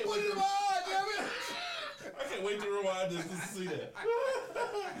 I can't wait to I can't wait to rewind this to see that.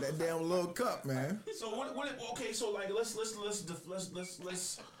 That damn little cup, man. So okay, so like let's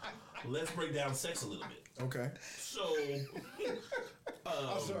break down sex a little bit. Okay. So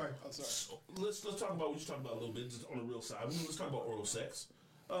I'm sorry. So let's talk about what you talked about a little bit, just on the real side. Let's talk about oral sex.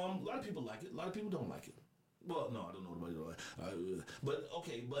 A lot of people like it. A lot of people don't like it. Well, no, I don't know anybody don't like. But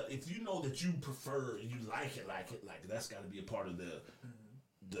okay, but if you know that you prefer, you like it, that's got to be a part of the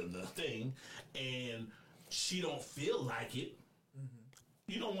thing, and she don't feel like it.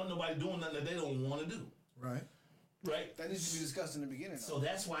 You don't want nobody doing nothing that they don't want to do. Right. right? That needs to be discussed in the beginning. So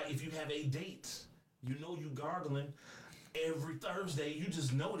that's why if you have a date, you know you gargling every Thursday. You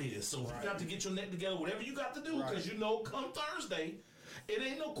just know this. So if you got to get your neck together, whatever you got to do, because you know come Thursday, it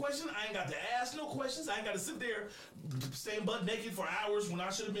ain't no question. I ain't got to ask no questions. I ain't got to sit there staying butt naked for hours when I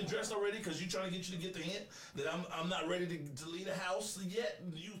should have been dressed already because you trying to get the hint that I'm not ready to leave the house yet.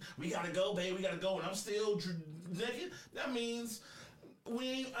 We got to go, babe. We got to go, and I'm still naked. That means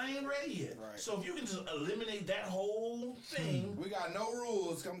I ain't ready yet. Right. So if you can just eliminate that whole thing. We got no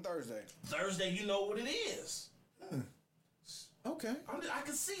rules come Thursday. Thursday, you know what it is. Okay. I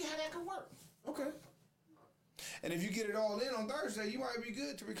can see how that could work. Okay. And if you get it all in on Thursday, you might be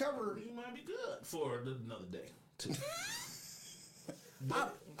good to recover. You might be good for another day.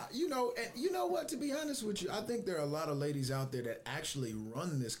 You know what? To be honest with you, I think there are a lot of ladies out there that actually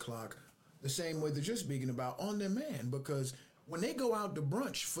run this clock the same way that you're speaking about on their man, because when they go out to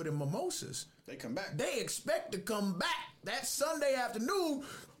brunch for the mimosas, they come back. They expect to come back that Sunday afternoon.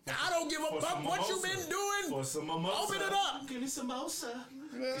 I don't give a fuck what you been doing. For some mimosa. Open it up. Give me some mimosa.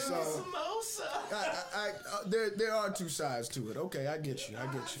 There are two sides to it. Okay, I get you. I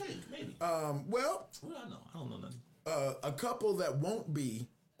think, maybe. Well, I don't know nothing. A couple that won't be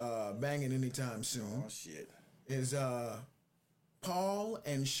banging anytime soon. Oh shit. Is Paul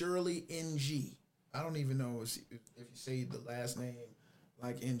and Shirley NG. I don't even know if you say the last name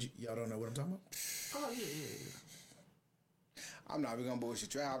like NG. Y'all don't know what I'm talking about? Oh yeah. I'm not even gonna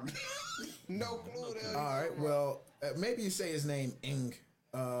bullshit you out. No clue. All right. Well, maybe you say his name Ing,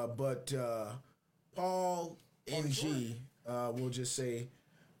 but Paul NG. We'll just say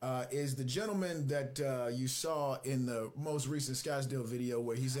is the gentleman that you saw in the most recent Scottsdale video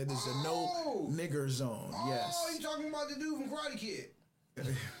where he said this is a no nigger zone. Yes. Oh, you talking about the dude from Karate Kid?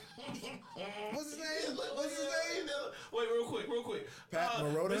 What's his name? Wait, real quick. Pat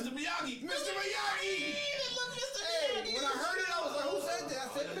Marotta? Mr. Miyagi. Mr. Miyagi! Hey, when I heard it, I was like, who said that? I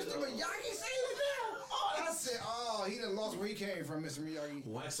said, Mr. Miyagi said it now. I said, he done lost where he came from, Mr. Miyagi.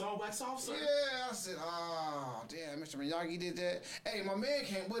 Wax off, sir? Yeah, I said, damn, Mr. Miyagi did that. Hey, my man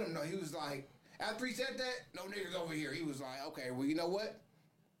came with him, though. He was like, after he said that, no niggas over here. He was like, okay, well, you know what?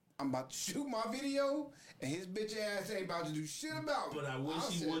 I'm about to shoot my video, and his bitch ass ain't about to do shit about it. But I wish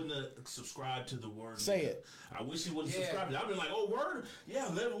he wouldn't have subscribed to the word. Say it. I wish he wouldn't subscribe to it. I've been like, oh, word? Yeah,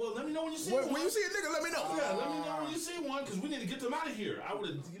 let me know when you see one. When you see a nigga, let me know. Yeah, let me know when you see one, because we need to get them out of here. I would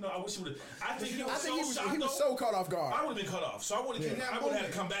have, I wish he would have. I think he was so caught off guard. I would have been cut off. So I would have had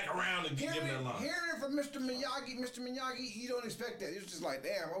to come back around and give him that line. Hearing it from Mr. Miyagi, you don't expect that. It's just like,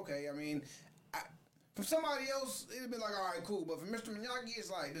 damn, okay. I mean, from somebody else, it'd be like, all right, cool. But for Mr. Miyagi, it's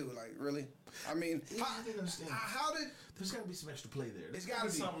like, dude, like, really? I mean, I didn't understand. How did... There's got to be some extra play there. There's got to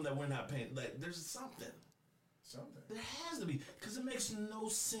be something that we're not paying. Like, there's something. There has to be, because it makes no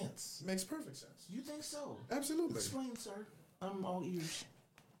sense. It makes perfect sense. You think so? Absolutely. Explain, sir. I'm all ears.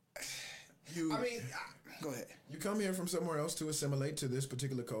 Go ahead. You come here from somewhere else to assimilate to this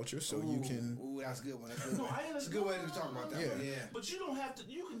particular culture, so you can. Ooh, that's a good one. That's a good way to talk about that. Yeah. But you don't have to.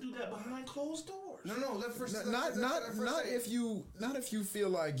 You can do that behind closed doors. No. Let's first. Not if you feel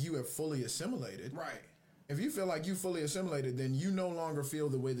like you have fully assimilated. Right. If you feel like you fully assimilated, then you no longer feel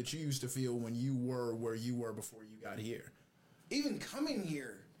the way that you used to feel when you were where you were before you got here. Even coming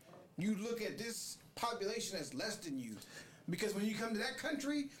here, you look at this population as less than you. Because when you come to that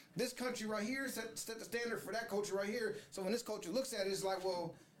country, this country right here set the standard for that culture right here. So when this culture looks at it, it's like,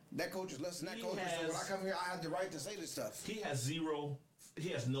 well, that culture's less than that culture. So when I come here, I have the right to say this stuff. He has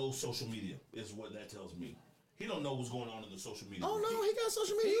no social media, is what that tells me. He don't know what's going on in the social media. Oh, no, he got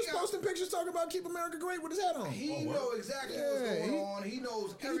social media. He was posting pictures talking about Keep America Great with his hat on. He knows exactly what's going on. He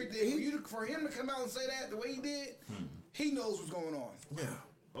knows everything. For him to come out and say that the way he did, he knows what's going on.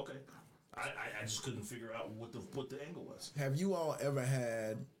 Yeah. Okay. I just couldn't figure out what the angle was. Have you all ever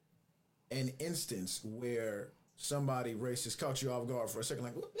had an instance where somebody racist caught you off guard for a second,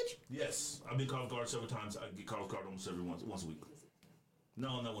 like, what, bitch? Yes. I've been caught off guard several times. I get caught off guard almost once a week.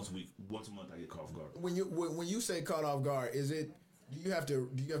 No, not once a week. Once a month I get caught off guard. When you say caught off guard, is it do you have to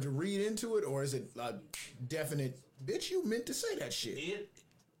read into it, or is it a definite, bitch, you meant to say that shit?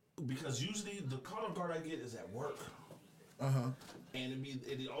 Because usually the caught off guard I get is at work. And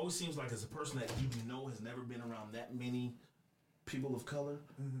it always seems like it's a person that you know has never been around that many people of color,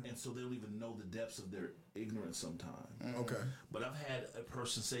 and so they don't even know the depths of their ignorance sometimes. Okay. But I've had a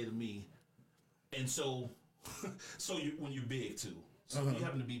person say to me, and so when you're big too, so you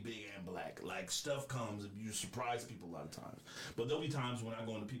happen to be big and black, like stuff comes and you surprise people a lot of times. But there'll be times when I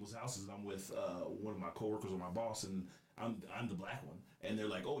go into people's houses and I'm with one of my coworkers or my boss, and I'm the black one, and they're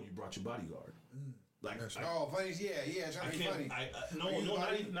like, "Oh, you brought your bodyguard." Like, funny, yeah, trying to be funny.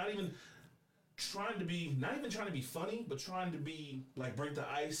 Not even trying to be not even trying to be funny, but trying to be like break the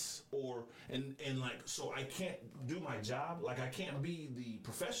ice and like so I can't do my job. Like I can't be the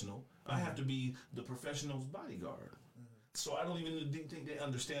professional. I have to be the professional's bodyguard. So I don't even think they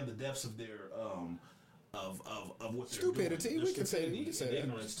understand the depths of their of what they're stupidity. doing. We can say that.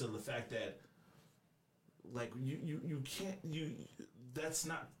 Ignorance to the fact that like you can't that's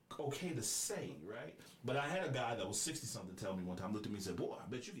not okay to say, right? But I had a guy that was 60 something tell me one time, looked at me and said, "Boy, I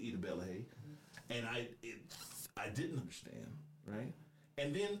bet you could eat a bale of hay," and I didn't understand, right?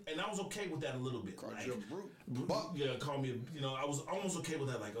 And I was okay with that a little bit. Called like, you a brute. yeah, call me. I was almost okay with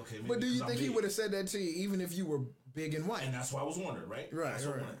that. Like, okay, maybe But do you think he big. would have said that to you even if you were big and white? And that's why I was wondering, right? Right, That's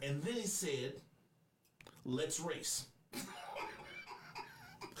what I right. wondered. And then he said, "Let's race."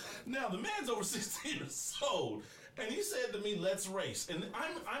 Now the man's over 60 years old, and he said to me, "Let's race." And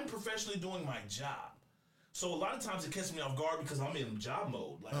I'm professionally doing my job, so a lot of times it catches me off guard because I'm in job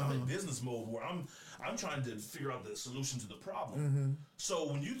mode, like I'm in business mode where I'm trying to figure out the solution to the problem.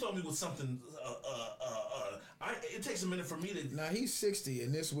 So when you throw me with something, it takes a minute for me to. Now he's 60,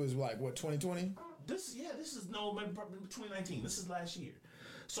 and this was like what 2020. This is maybe probably 2019. This is last year.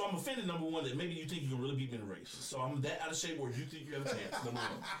 So I'm offended, number one, that maybe you think you can really beat me in a race. So I'm that out of shape where you think you have a chance, number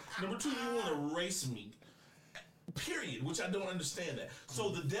one. Number two, you want to race me. Period, which I don't understand that. So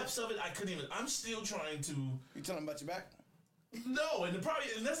the depths of it, I couldn't even, I'm still trying to. You telling him about your back? No, and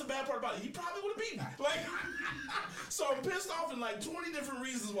that's the bad part about it. He probably would have beat me. Like, so I'm pissed off in like 20 different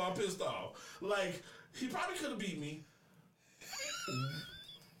reasons why I'm pissed off. Like, he probably could have beat me.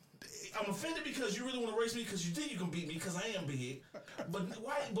 I'm offended because you really want to race me because you think you can beat me because I am big. But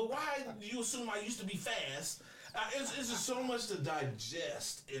why do you assume I used to be fast? It's just so much to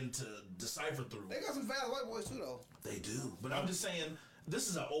digest and to decipher through. They got some fast white boys too, though. They do. But I'm just saying, this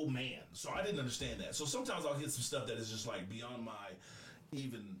is an old man, so I didn't understand that. So sometimes I'll get some stuff that is just like beyond my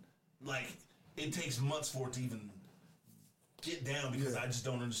even, like, it takes months for it to even get down because I just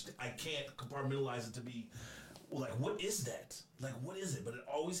don't understand. I can't compartmentalize it to be, like, what is that? Like, what is it? But it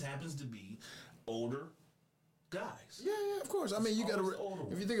always happens to be older guys. Yeah, of course. I mean, you got to. older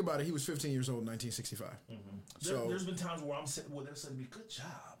If you think about it, he was 15 years old in 1965. So There's been times where they're saying to me, "Good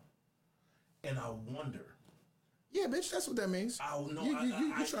job," and I wonder. yeah, bitch, that's what that means. I don't know.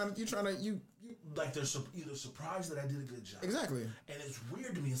 You trying to Like they're either surprised that I did a good job. exactly. And it's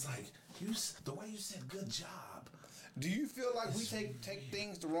weird to me. It's like the way you said "good job." Do you feel like we take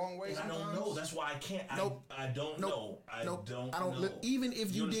things the wrong way And I sometimes? don't know. That's why I can't. Nope. I don't know. I don't know. Even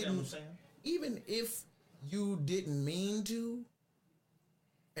if you understand didn't, what I'm saying? even if you didn't mean to,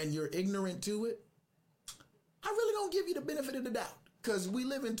 and you're ignorant to it, I really don't give you the benefit of the doubt because we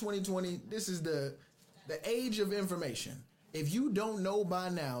live in 2020. This is the age of information. If you don't know by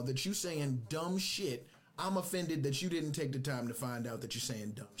now that you saying dumb shit, I'm offended that you didn't take the time to find out that you're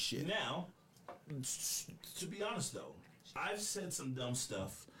saying dumb shit. Now, to be honest though, I've said some dumb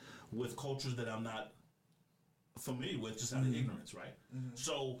stuff with cultures that I'm not familiar with just out of ignorance, right?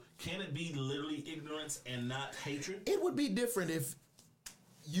 So can it be literally ignorance and not hatred? It would be different if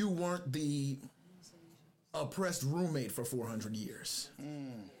you weren't the oppressed roommate for 400 years.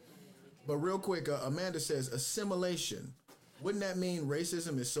 But real quick, Amanda says assimilation. Wouldn't that mean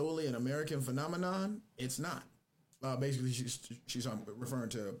racism is solely an American phenomenon? It's not. Basically, she's referring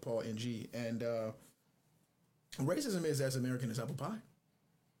to Paul Ng. And racism is as American as apple pie.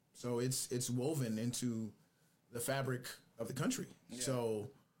 So it's woven into the fabric of the country. Yeah. So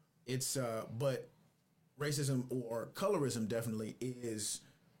it's, but racism or colorism definitely is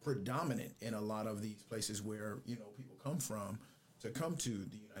predominant in a lot of these places where, people come from to come to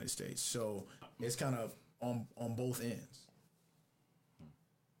the United States. So it's kind of on both ends.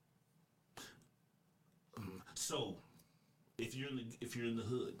 So, if you're in the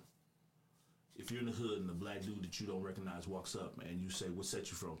hood, and the black dude that you don't recognize walks up and you say, "What set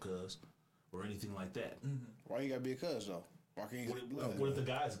you from, cuz?" or anything like that. Why you gotta be a cuz though? Why can't you say blood? What if the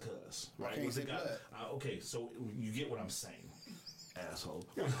guy's a cuz? Why Right? can't you say blood? Okay, so you get what I'm saying, asshole.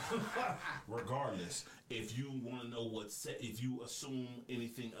 Regardless, if you want to know if you assume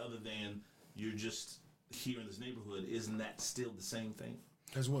anything other than you're just here in this neighborhood, isn't that still the same thing?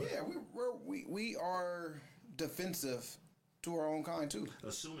 As well. Yeah, we are defensive to our own kind too.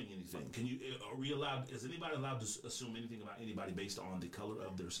 Assuming anything, are we allowed? Is anybody allowed to assume anything about anybody based on the color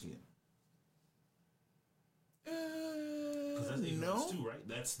of their skin? Because that's ignorance too, right?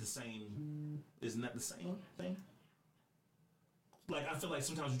 That's the same. Isn't that the same thing? Like, I feel like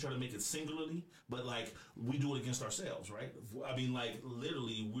sometimes we try to make it singularly, but like we do it against ourselves, right? I mean, like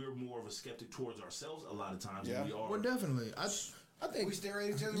literally, we're more of a skeptic towards ourselves a lot of times than we are. Well, definitely. I think we stare at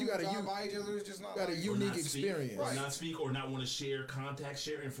each other. You got by each other. It's just not got a like, unique experience. Or not speak, or not want to share contacts,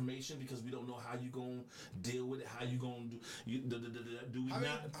 share information because we don't know how you gonna deal with it. How you gonna do? Do we not?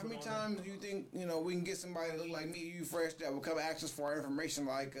 How many times do you think we can get somebody that look like me, you fresh, that will come ask us for our information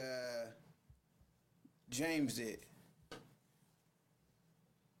like James did?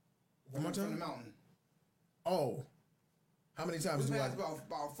 One more time. From the mountain. Oh, how many times We do I? passed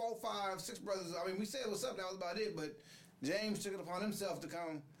about 4, 5, 6 brothers. I mean, we said what's up. That was about it. But James took it upon himself to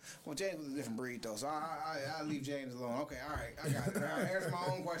come. Well, James was a different breed though, so I leave James alone. Okay, all right, I got it. I answered my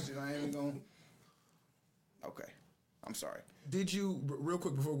own question. I ain't even going. Okay, I'm sorry. Did you, real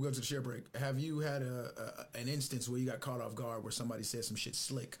quick before we go to the share break, have you had an instance where you got caught off guard where somebody said some shit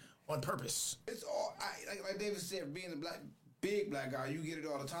slick on purpose? It's all like David said, being a big black guy, you get it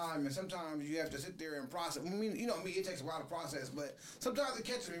all the time, and sometimes you have to sit there and process. I mean, me, it takes a while to process, but sometimes it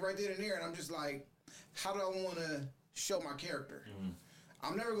catches me right there and there, and I'm just like, how do I want to show my character? Mm-hmm.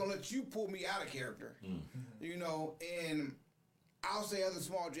 I'm never gonna let you pull me out of character, and I'll say other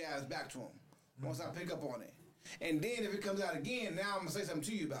small jabs back to him once I pick up on it. And then if it comes out again, now I'm gonna say something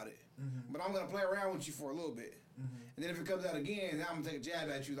to you about it. Mm-hmm. But I'm gonna play around with you for a little bit. Mm-hmm. And then if it comes out again, now I'm gonna take a jab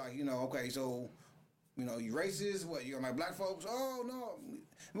at you like, okay, so, you racist? What, you don't like black folks? Oh, no.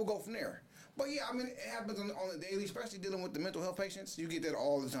 We'll go from there. But yeah, I mean, it happens on the daily, especially dealing with the mental health patients. You get that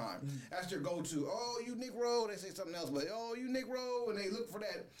all the time. Mm-hmm. That's their go-to. Oh, you Negro. They say something else, but oh, you Negro. And they look for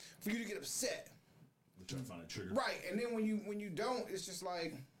that, for you to get upset. We're trying to find a trigger. Right. And then when you don't, it's just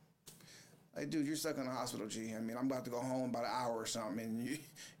like, hey, dude, you're stuck in the hospital, G. I mean, I'm about to go home about an hour or something, and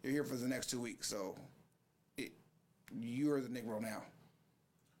you're here for the next 2 weeks, so you're the Negro now.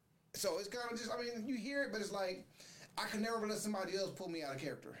 So it's kind of just, I mean, you hear it, but it's like, I can never let somebody else pull me out of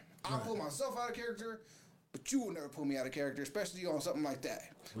character. I'll pull myself out of character, but you will never pull me out of character, especially on something like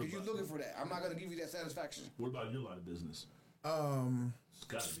that. If you're looking for that, I'm not going to give you that satisfaction. What about your line of business? It's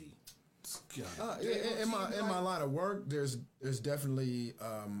got to be. In my line of work, there's definitely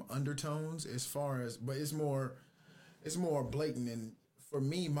undertones as far as, but it's more blatant. And for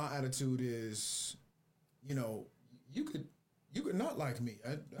me, my attitude is, you could not like me.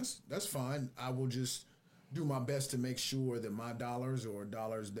 That's fine. I will just do my best to make sure that my dollars or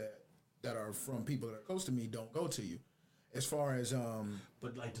dollars that are from people that are close to me don't go to you. As far as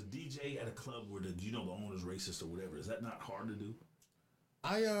but like to DJ at a club where the owner's racist or whatever, is that not hard to do?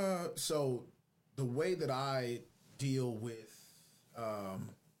 So the way that I deal with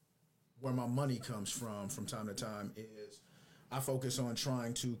where my money comes from time to time is I focus on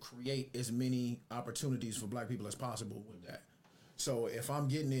trying to create as many opportunities for black people as possible with that. So if I'm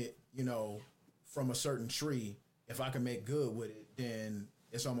getting it, from a certain tree, if I can make good with it, then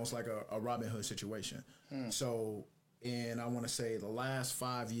it's almost like a Robin Hood situation. So, and I want to say the last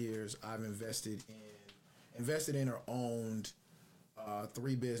 5 years I've invested in or owned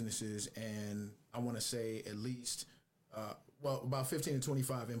 3 businesses, and I want to say at least, about 15 to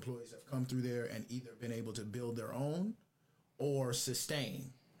 25 employees have come through there and either been able to build their own or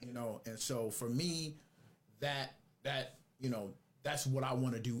sustain, and so for me, that's what I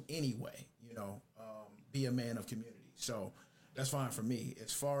want to do anyway, be a man of community. So that's fine for me.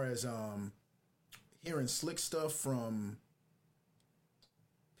 As far as hearing slick stuff from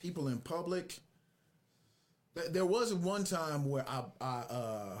people in public, there was one time where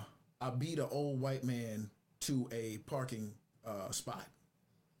I beat an old white man to a parking spot,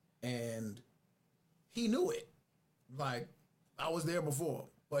 and he knew it. Like, I was there before,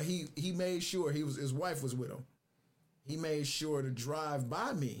 but he made sure his wife was with him. He made sure to drive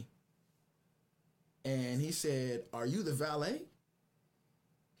by me, and he said, "Are you the valet?"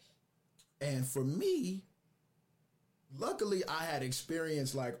 And for me, luckily, I had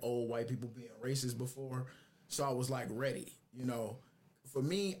experienced like old white people being racist before, so I was like ready. For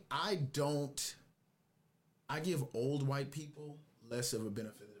me, I give old white people less of a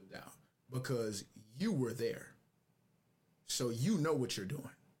benefit of the doubt because you were there, so you know what you're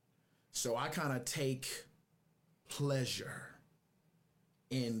doing. So I kind of take pleasure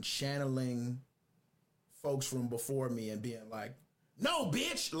in channeling folks from before me and being like, "No,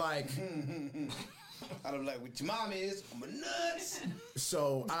 bitch!" Like, I don't like what your mom is. I'm a nuts.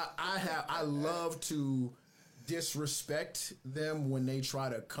 So I love to disrespect them when they try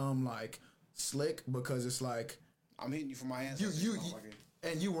to come like slick, because it's like, I'm hitting you for my ancestors.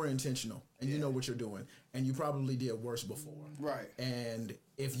 And you were intentional, and you know what you're doing, and you probably did worse before, right? And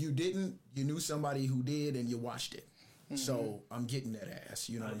if you didn't, you knew somebody who did, and you watched it. Mm-hmm. So I'm getting that ass.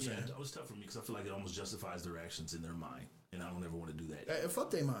 You know what I'm saying? It was tough for me because I feel like it almost justifies their actions in their mind, and I don't ever want to do that.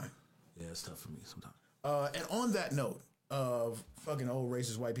 Fuck they mind. Yeah, it's tough for me sometimes. And on that note, of fucking old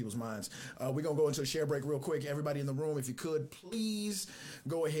racist white people's minds. We're going to go into a share break real quick. Everybody in the room, if you could, please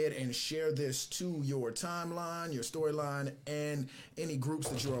go ahead and share this to your timeline, your storyline, and any groups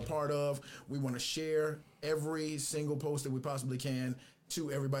that you're a part of. We want to share every single post that we possibly can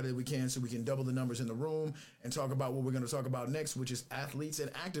to everybody that we can so we can double the numbers in the room and talk about what we're going to talk about next, which is athletes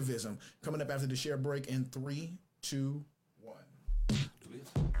and activism. Coming up after the share break in 3, 2, 1.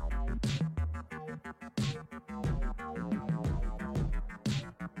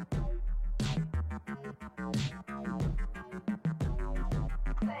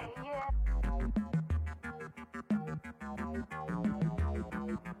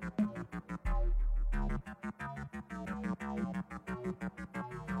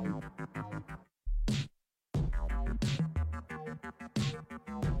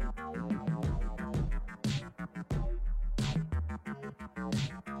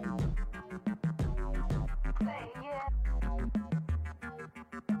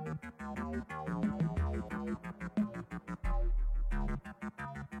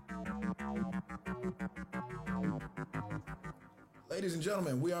 Ladies and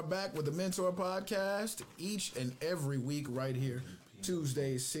gentlemen, we are back with the Mentor Podcast each and every week right here,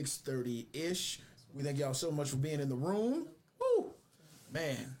 Tuesdays, 6:30-ish. We thank y'all so much for being in the room. Woo!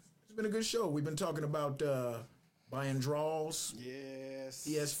 Man, it's been a good show. We've been talking about buying draws. Yes.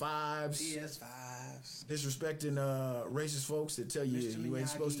 PS5s. PS5s. Disrespecting racist folks that tell you Mr. you ain't Miyagi.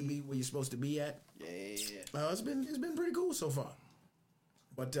 supposed to be where you're supposed to be at. Yeah. It's been pretty cool so far.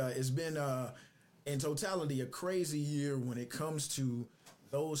 But it's been in totality a crazy year when it comes to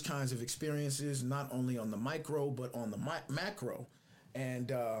those kinds of experiences, not only on the micro but on the macro.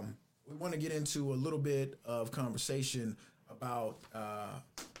 And we want to get into a little bit of conversation about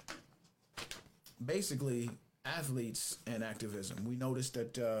basically athletes and activism. We noticed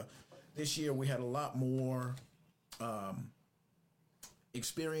that this year we had a lot more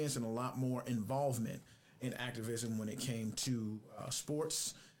experience and a lot more involvement in activism when it came to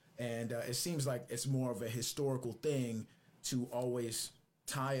sports. And it seems like it's more of a historical thing to always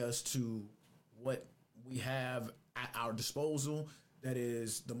tie us to what we have at our disposal that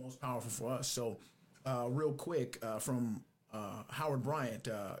is the most powerful for us. So real quick, from Howard Bryant,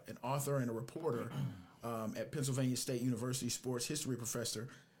 an author and a reporter at Pennsylvania State University sports history professor,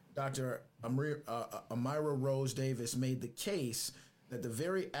 Dr. Amira Rose Davis made the case that the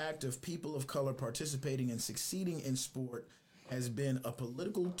very act of people of color participating and succeeding in sport has been a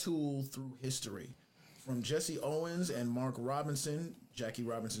political tool through history. From Jesse Owens and Mark Robinson, Jackie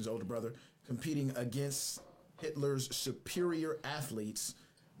Robinson's older brother, competing against Hitler's superior athletes,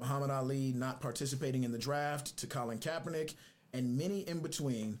 Muhammad Ali not participating in the draft, to Colin Kaepernick, and many in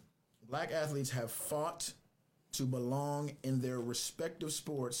between, black athletes have fought to belong in their respective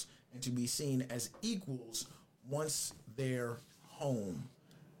sports and to be seen as equals once they're home.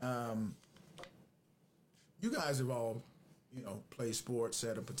 You guys have all, play sports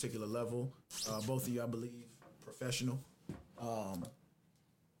at a particular level. Both of you, I believe, professional.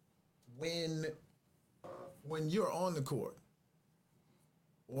 When you're on the court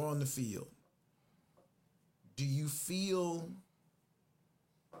or on the field, do you feel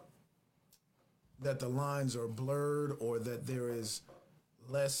that the lines are blurred or that there is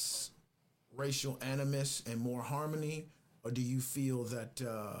less racial animus and more harmony? Or do you feel that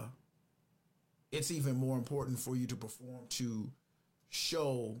it's even more important for you to perform to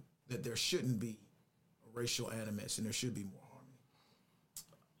show that there shouldn't be a racial animus and there should be more harmony?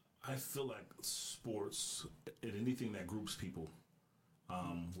 I feel like sports and anything that groups people,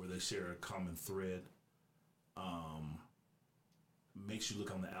 where they share a common thread, makes you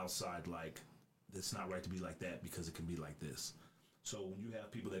look on the outside like it's not right to be like that because it can be like this. So when you have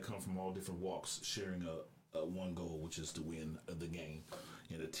people that come from all different walks sharing a one goal, which is to win the game,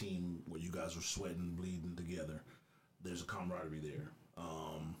 in a team where you guys are sweating, bleeding together, there's a camaraderie there,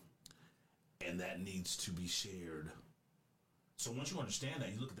 and that needs to be shared. So once you understand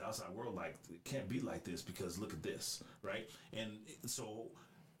that, you look at the outside world like it can't be like this because look at this, right? And so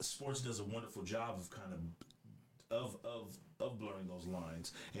sports does a wonderful job of kind of blurring those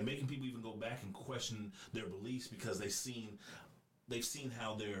lines and making people even go back and question their beliefs because they've seen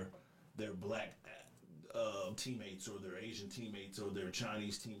how their black teammates or their Asian teammates or their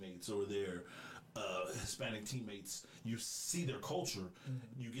Chinese teammates or their Hispanic teammates, you see their culture,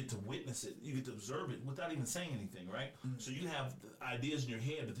 you get to witness it, you get to observe it without even saying anything, right? So you have ideas in your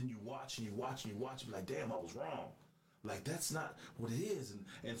head, but then you watch and you watch and you watch and be like, damn, I was wrong. Like, that's not what it is.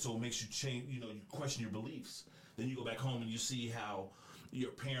 And so it makes you change, you question your beliefs. Then you go back home and you see how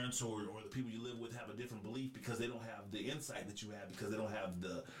your parents or the people you live with have a different belief because they don't have the insight that you have because they don't have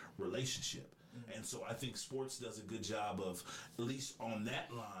the relationship. And so I think sports does a good job of, at least on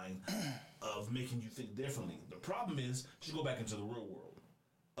that line, of making you think differently. The problem is, you go back into the real world.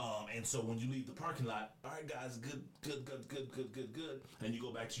 And so when you leave the parking lot, all right, guys, good, and you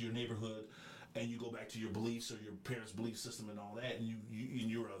go back to your neighborhood, and you go back to your beliefs or your parents' belief system and all that, and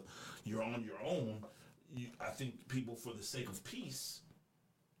you're on your own. I think people, for the sake of peace,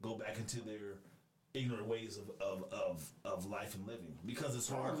 go back into their ignorant ways of life and living, because it's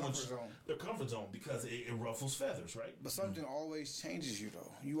hard. Their comfort zone, because it ruffles feathers, right? But something always changes you, though.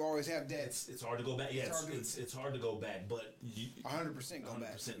 You always have that. It's hard to go back. Yeah, it's hard to go back, but 100% go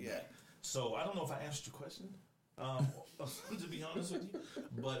back. Yeah. So I don't know if I answered your question, to be honest with you,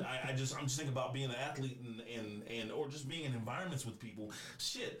 but I'm just thinking about being an athlete and or just being in environments with people.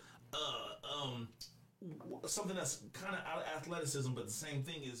 Shit. Something that's kind of out of athleticism, but the same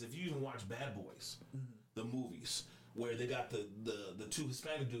thing is, if you even watch Bad Boys, the movies, where they got the two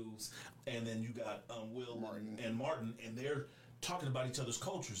Hispanic dudes, and then you got Will and Martin, and they're talking about each other's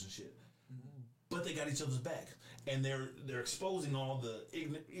cultures and shit, but they got each other's back, and they're exposing all the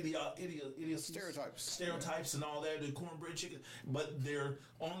stereotypes and all that, the cornbread chicken, but they're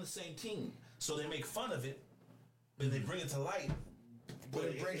on the same team, so they make fun of it, and they bring it to light. But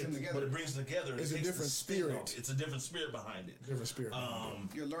it brings them together. But it brings them together. It's a different spirit. It's a different spirit behind it. Different spirit.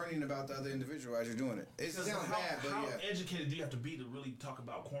 You're learning about the other individual as you're doing it. It sounds bad, but how educated do you have to be to really talk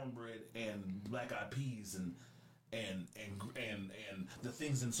about cornbread and black eyed peas and the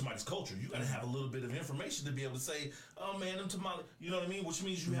things in somebody's culture? You got to have a little bit of information to be able to say, "Oh man, them tamales," you know what I mean? Which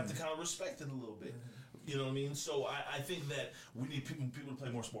means you have to kind of respect it a little bit. You know what I mean? So I think that we need people to play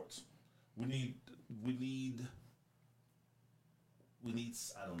more sports. We need I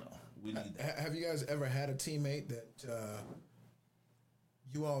don't know. We need that. Have you guys ever had a teammate that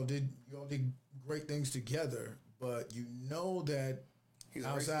you all did great things together, but you know that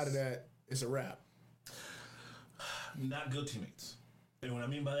outside of that, it's a wrap? Not good teammates. And what I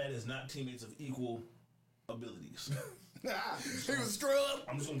mean by that is not teammates of equal abilities. He was scrub.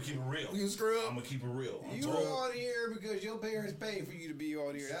 I'm just gonna keep it real. You scrub. I'm gonna keep it real. You on here because your parents paid for you to be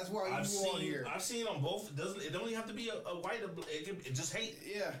on here. That's why you on here. I've seen on both. It don't even have to be a white. It just hate.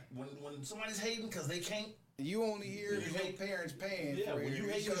 Yeah. When somebody's hating because they can't. You only here because your parents paying. Yeah. For When you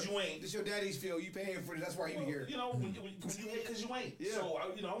hate because you ain't. It's your daddy's field. You paying for it. That's why you here. You know when you hate because you ain't. Yeah. So I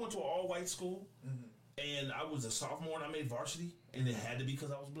went to an all white school, and I was a sophomore and I made varsity, and it had to be because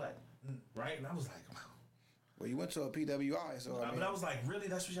I was black, right? And I was like, wow. Well, you went to a PWI, so but I was like, really?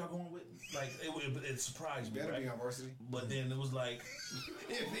 That's what y'all going with? Like, it surprised me. Better right? be on varsity. But then it was like,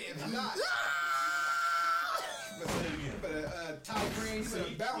 if not. But Ty Green,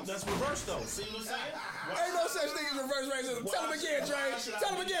 bounce. That's reverse though. See what I'm saying? Ain't no such thing as reverse racism. Tell him again, Dre.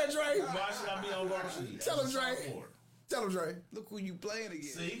 Tell him again, Dre. Why should I be on varsity? Tell him, Dre. Tell him, Dre. Look who you playing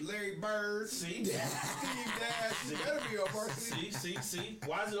against. See? Larry Bird. See? Steve Nash. You better be on varsity. See?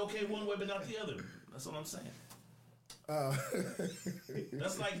 Why is it okay one way but not the other? That's what I'm saying.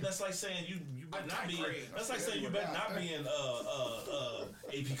 That's like saying you better not be. That's like saying you better not be in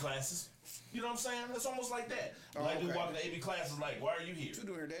AP classes. You know what I'm saying? That's almost like that. Like dude walking to AP classes, like, why are you here? What you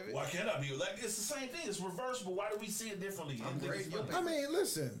doing here, David? Why can't I be? Like, it's the same thing. It's reversed, but why do we see it differently? I'm great. I mean,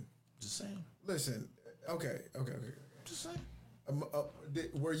 listen. Just saying. Listen. Okay. Just saying.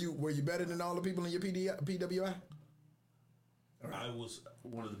 Were you better than all the people in your PWI? Right. I was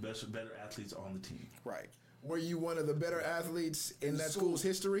one of the better athletes on the team. Right. Were you one of the better athletes in that school's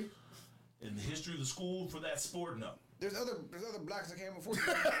history? In the history of the school for that sport, no. There's other blacks that came before you.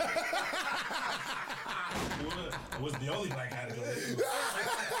 I wasn't the only black guy to go there.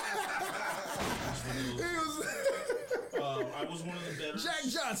 I was one of the better. Jack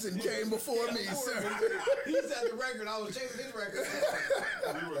Johnson came before me, sir. He set the record. I was chasing his record.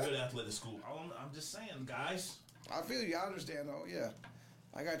 We were a good athletic school. I'm just saying, guys. I feel you. I understand, though. Yeah.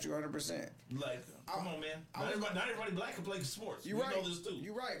 I got you 100%. Like, come on, man. Not everybody black can play sports. You're right. Know this too.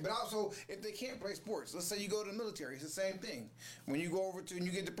 You're right. But also, if they can't play sports, let's say you go to the military, it's the same thing. When you go over to and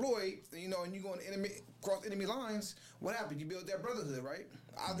you get deployed, and you go cross enemy lines, what happened? You build that brotherhood, right?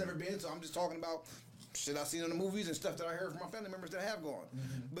 I've never been, so I'm just talking about shit I've seen in the movies and stuff that I heard from my family members that have gone.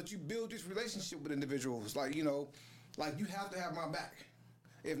 But you build this relationship with individuals, like you have to have my back.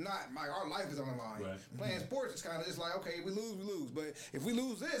 If not, our life is on the line. Right. Playing sports is kind of just like, okay, we lose. But if we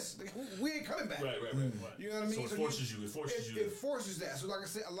lose this, we ain't coming back. Right. You know what I mean? So it forces you. It forces that. So like I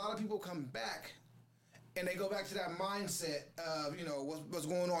said, a lot of people come back and they go back to that mindset of, what's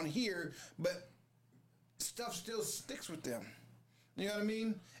going on here, but stuff still sticks with them. You know what I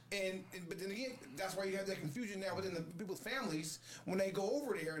mean? But then again, that's why you have that confusion now within the people's families when they go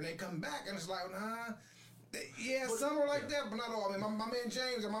over there and they come back and it's like, nah, Yeah, some are like that, but not all. I mean, my man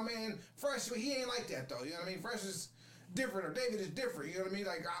James and my man Fresh, he ain't like that though. You know what I mean? Fresh is different, or David is different. You know what I mean?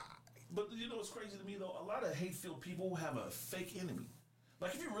 Like, but you know what's crazy to me though? A lot of hate-filled people have a fake enemy.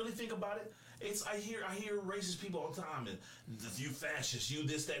 Like if you really think about it, I hear racist people all the time, and you fascists, you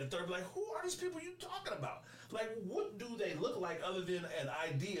this, that, and third. Like, who are these people you talking about? Like, what do they look like other than an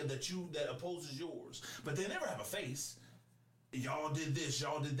idea that opposes yours? But they never have a face. Y'all did this,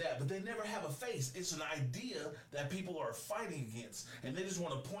 y'all did that, but they never have a face. It's an idea that people are fighting against, and they just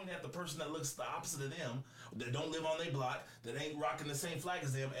want to point at the person that looks the opposite of them, that don't live on their block, that ain't rocking the same flag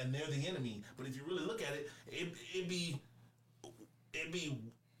as them, and they're the enemy. But if you really look at it, it'd be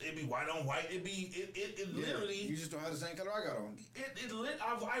white on white. It literally. You just don't have the same color I got on.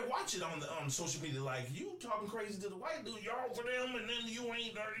 I watch it on social media. Like, you talking crazy to the white dude, y'all for them, and then you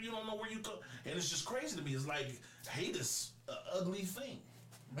ain't, or you don't know where you come. And it's just crazy to me. It's like hate is an ugly thing.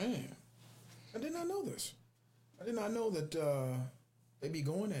 Man, I did not know this. I did not know that they be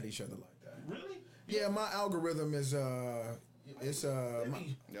going at each other like that. Really? Yeah, my algorithm is my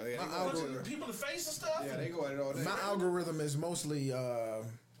algorithm. People in the face and stuff. Yeah, they go at it all day. My algorithm is mostly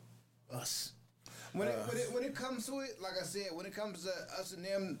us. When it comes to it, like I said, when it comes to us and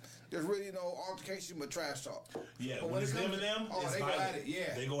them, there's really no altercation but trash talk. Yeah, but when it's them and them, oh, it's they go violent. at it.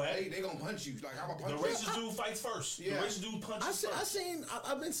 Yeah, they go at it. They gonna punch you. Like, I'm gonna punch the you. racist dude fights first. Yeah. The racist dude punches first.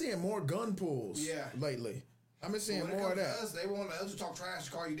 I've been seeing more gun pulls. Lately. I've been seeing more of that. Us, they want us to talk trash,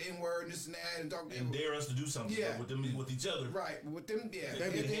 call you the N-word and this and that, and talk and dare us to do something with them, with each other. Right, with them, yeah.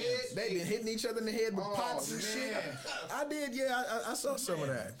 They've been hitting each other in the head with pots and shit. I did, yeah. I saw some of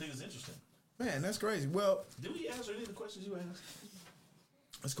that. I think it's interesting. Man, that's crazy. Well, did we answer any of the questions you asked?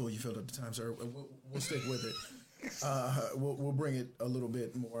 That's cool. You filled up the time, sir. We'll stick with it. We'll bring it a little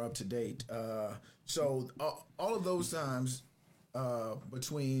bit more up to date. So all of those times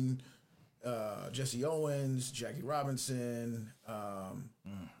between Jesse Owens, Jackie Robinson,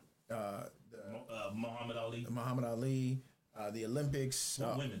 Muhammad Ali, the Olympics.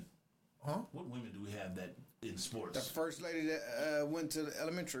 What women? Huh? What women do we have that in sports? The first lady that went to the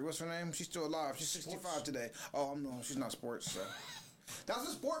elementary. What's her name? She's still alive. She's 65 today. Oh, no, she's not sports. So. That was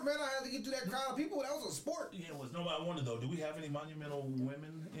a sport, man. I had to get through that crowd of people. That was a sport. Yeah, it was. No, I wonder though. Do we have any monumental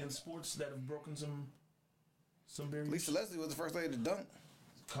women in sports that have broken some barriers? Lisa Leslie was the first lady to dunk.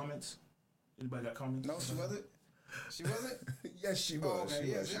 Comments? Anybody got comments? No, she wasn't. She wasn't. Yes, she was. Oh, okay,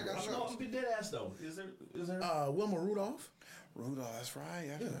 yes, I got no, I'm be dead ass though. Is there? Wilma Rudolph. Rudolph, that's right.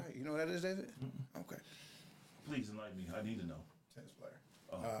 That's right. You know what that is, David? Mm-mm. Okay. Please enlighten me. I need to know. Tennis player.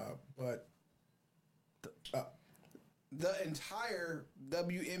 But the entire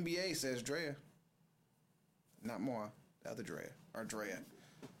WNBA says Drea. Not Moa. The other Drea. Or Drea.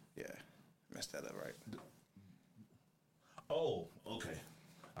 Yeah. Messed that up, right? Oh, okay.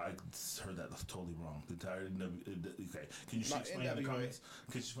 I heard that totally wrong. The entire okay. Can you explain in the comments?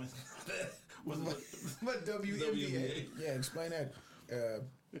 Can you explain what WNBA? Yeah, explain that.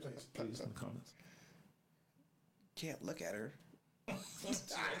 Please in the comments. Can't look at her.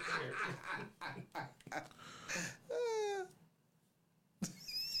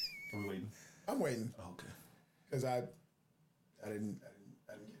 Are we waiting? I'm waiting. Oh, okay. Because I didn't get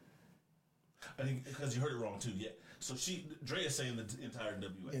it. I think because you heard it wrong too. Yeah. So Drea's saying the entire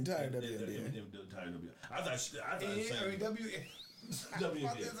WA. Entire WNBA. The entire WA. I thought saying WNBA.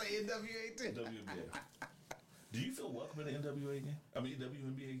 WNBA too. WNBA. Do you feel welcome in the NWA game? I mean,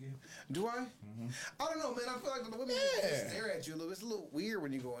 WNBA game? Do I? Mm-hmm. I don't know, man. I feel like the women stare at you a little. It's a little weird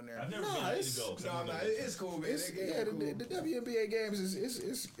when you go in there. I've never been ready to go. No, it's cool, man. The WNBA games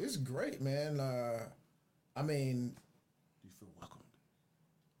is great, man. I mean, do you feel welcome?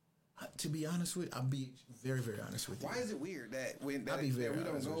 To be honest with you, I'll be very, very honest with you. Why is it weird that we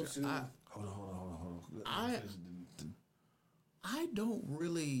don't go to? Hold on. I don't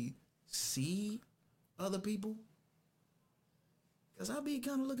really see other people because I'll be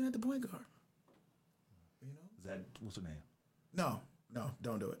kind of looking at the point guard. You know? What's her name? No,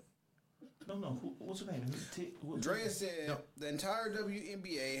 don't do it. No. What's her name? Drea said the entire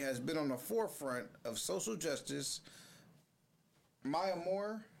WNBA has been on the forefront of social justice. Maya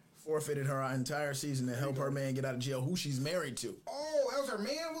Moore forfeited her entire season to help her man get out of jail, who she's married to. Oh, that was her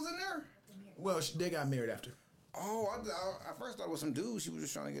man was in there? Well, they got married after. Oh, I first thought it was some dude she was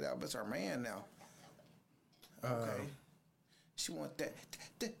just trying to get out, but it's her man now. Okay. She want that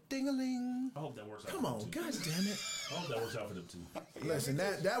ding-a-ling. I hope that works out. Come on, God damn it. I hope that works out for them too. Listen,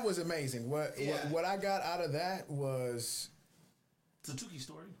 that was amazing. What I got out of that was it's a Tukey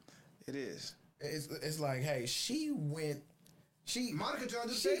story. It is. It's like, hey, she went. Monica John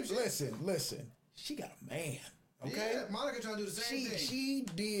did the same shit. Listen. She got a man. Okay? Yeah, Monica trying to do the same thing. She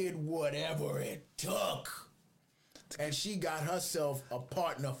did whatever it took. And she got herself a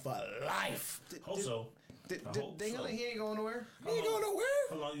partner for life. Hope so. He ain't going nowhere. He ain't going nowhere.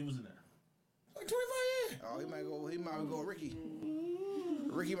 How long you was in there? Like 25 years. Oh, he might go Ricky.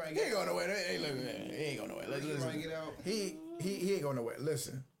 Ricky might He get ain't going nowhere. Hey, look, he ain't going nowhere. Ricky Listen, might get out. he ain't going nowhere.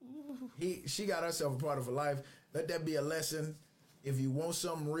 Listen, she got herself a partner for life. Let that be a lesson. If you want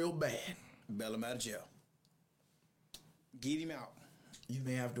something real bad, Bail him out of jail. Get him out. you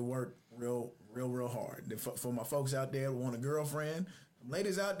may have to work real hard. For my folks out there who want a girlfriend,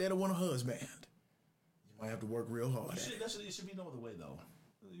 ladies out there that want a husband, you might have to work real hard. It should be no other way though.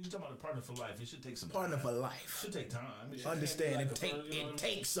 You're talking about a partner for life. It should take some Partner time. for life. It should take time. Understand, It should be it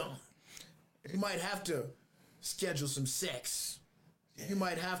takes some. You might have to schedule some sex. You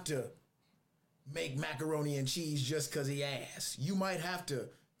might have to make macaroni and cheese just because he asked. You might have to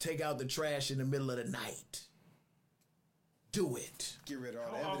take out the trash in the middle of the night. Do it. Get rid of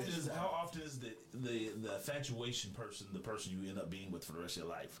all the evidence. How often is the infatuation person the person you end up being with for the rest of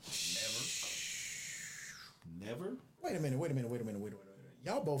your life? Never? Wait a minute.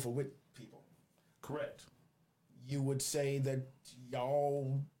 Y'all both are with people. Correct. You would say that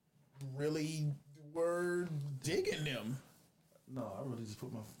y'all really were digging them. No, I really just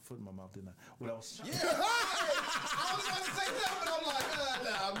put my foot in my mouth, didn't I? What I was trying Yeah, I was going to say that, but I'm like,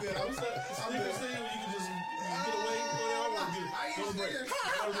 nah, I'm good. I'm good. You can just get away. Go to break.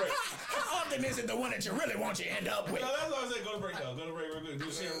 Go to break. How often is it the one that you really want you to end up with? No, that's what I said. Go to break now. Go to break real quick. Do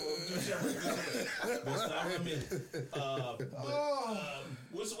a share break. We'll stop in a minute.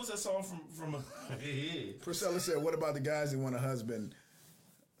 What's that song from Priscilla said, what about the guys that want a husband?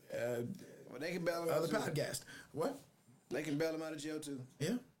 Well, they can bail him out Other too. podcast. What? They can bail him out of jail too.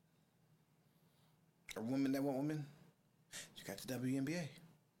 Yeah. Or women that want women. You got the WNBA.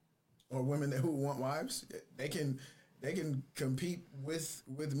 Or women who want wives. They can compete with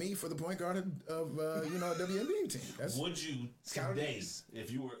me for the point guard of a WNBA team. Would you Scout today, days.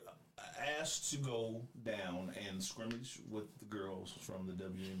 if you were asked to go down and scrimmage with the girls from the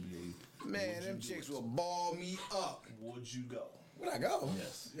WNBA, Man, them chicks will ball me up. would you go? Would I go?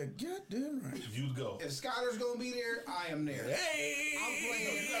 Yes. Yeah, goddamn right. You'd go. If Skyler's gonna be there, I am there. Hey!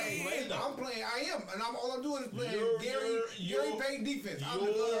 I'm playing. I am, and all I'm doing is playing You're- Gary Payton defense. I'm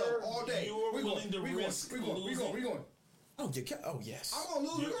the glove all day. You're We willing to risk We going. Oh, you can. Oh, yes. I'm gonna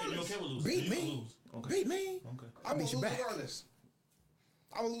lose You're regardless. okay with losing? Beat You me. can lose. Okay. Beat me. Okay. I'm beat gonna you lose back. regardless.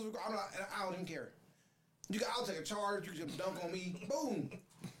 I'm gonna lose regardless. I don't even care. I'll take a charge. You can just dunk on me. Boom.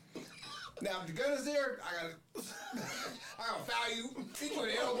 Now if the gun is there, I gotta foul you. Hit you in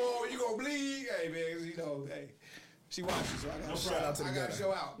the elbow. You gonna bleed. Hey man, hey. She watches, so I gotta Shout out to the I gotta gunner.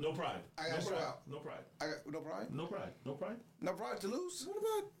 show out. No pride. I gotta no show pride. out. No pride. I got no pride. No pride. No pride. No pride to lose. What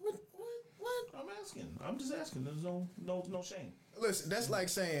about what? I'm asking. I'm just asking. There's no shame. Listen, that's like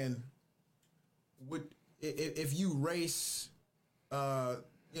saying, if you race, saying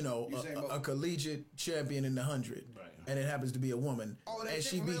a collegiate champion in the 100, Right. and it happens to be a woman, Oh, that and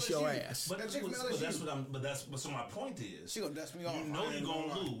chick she from beats your LSU. ass. But, That chick from but LSU. that's what I'm. But that's. But so my point is, She gonna dust me off. you know I ain't you're gonna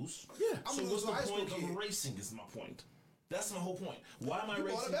lie. lose. Yeah. I'm So gonna what's lose the to a high point school of kid. racing? Is my point. That's my whole point. Why am I You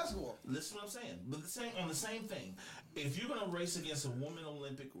bought a racing? basketball. Listen to what I'm saying. But on the same thing, if you're gonna race against a woman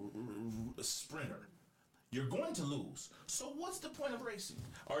Olympic sprinter, you're going to lose. So what's the point of racing?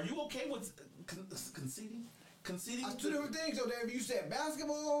 Are you okay with conceding? Conceding? That's two different things. So then if you said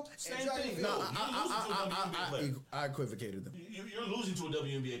basketball Same and track and thing. field. No, I equivocated them. You're losing to a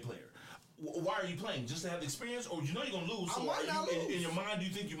WNBA player. Why are you playing? Just to have the experience, or you know you're gonna lose? I So might are not you, lose. in your mind, do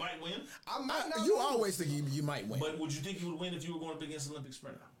you think you might win? I might not You lose. always think you might win. But would you think you would win if you were going up against an Olympic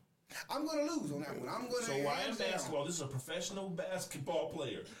sprinter? I'm gonna lose on that one. I'm gonna. So why in hands down. basketball? This is a professional basketball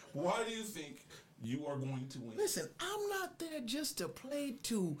player. Why do you think you are going to win? Listen, I'm not there just to play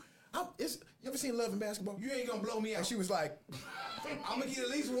to. You ever seen Love and Basketball? You ain't gonna blow me out. And she was like, I'm gonna get at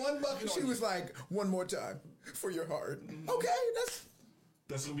least one bucket. she on was you. like, one more time for your heart. Okay,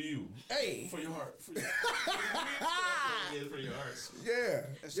 That's gonna be you. hey, For your heart. For your, for your heart. yeah,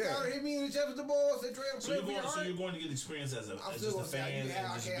 If yeah. Skyler hit me in the chest with the ball, say Trey, So play you're for your going. So heart. you're going to get experience as I'm just still a gonna say, fan I and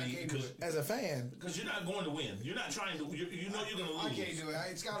just can't do it. As a fan, because you're not going to win. You're not trying to. You know you're gonna I lose. can't do it.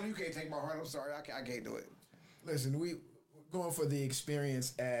 Skyler, you can't take my heart. I'm sorry. I can't do it. listen, we going for the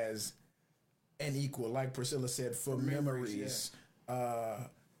experience as an equal, like Priscilla said, for memories,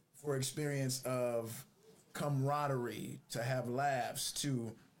 for experience of camaraderie, to have laughs,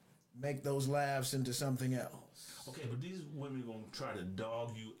 to make those laughs into something else. Okay, but these women are gonna try to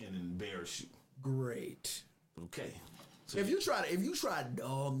dog you and embarrass you. Great. Okay. So If you try to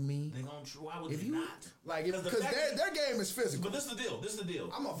dog me, they gonna. Why would if they you not? like, 'Cause the because fact their game is physical. But this is the deal. This is the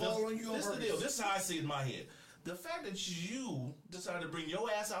deal. I'ma fall on you on This is the purpose. deal. This is how I see it in my head. The fact that you decided to bring your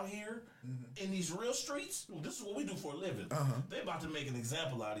ass out here in these real streets, well, this is what we do for a living. They're about to make an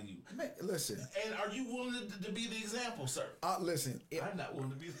example out of you. Man, listen. And are you willing to be the example, sir? Listen. I'm not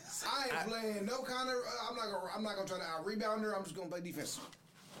willing to be the example. I ain't playing no kind of. I'm not gonna try to out rebound her. I'm just gonna play defense.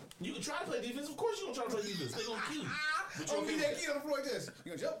 You can try to play defense. Of course you're going to try to play defense. They're going to kill you. But I'm gonna be that kid on the floor like this.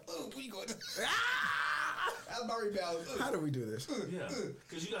 You gonna jump? Where you going? That's my rebound. How do we do this? Yeah.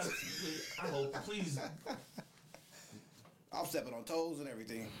 Because you got to, I hope, please. I'm stepping on toes and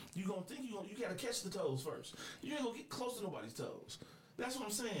everything. You going to think you got to catch the toes first. You ain't going to get close to nobody's toes. That's what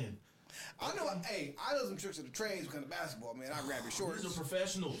I'm saying. I know. Hey, I know some tricks of the trades because of basketball, man. I grab your shorts. These are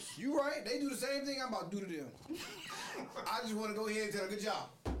professionals. You right. They do the same thing I'm about to do to them. I just want to go ahead and tell them, good job.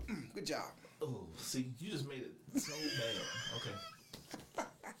 Good job. Oh, see, you just made it so bad. Okay.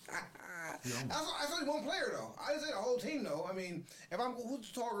 That's only one player, though. I didn't say the whole team, though. I mean,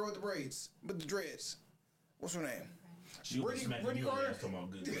 who's the tall girl with the braids? With the dreads? What's her name? Brittany Carter? Come on,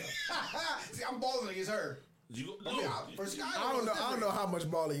 good job. See, I'm balling against her. I don't know how much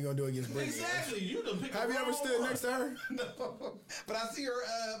balling you gonna do against Brittany. Exactly. You done picked Have you ever stood next to her? No. But I see her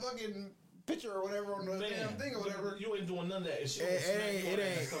fucking picture or whatever on the damn thing or whatever. You ain't doing none of that. It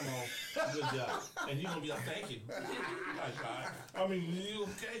ain't. Come on. Good job. And you gonna be like, thank you. I mean, you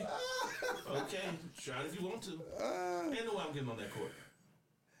okay? Okay. Try it if you want to. Ain't no way I'm getting on that court.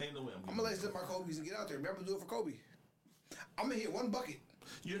 Ain't no way I'm gonna let you my Kobe's and get out there. Remember to do it for Kobe. I'm gonna hit one bucket.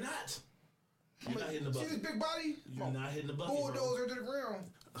 You're not. You're not hitting the bucket. See this big body? You're not hitting the bucket. Bulldozer to the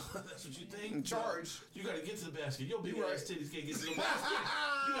ground. That's what you think? In charge. You got to get to the basket. Your big ass titties can't get to the basket.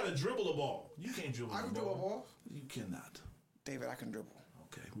 You got to dribble the ball. You can't dribble the ball. I can dribble a ball. You cannot. David, I can dribble.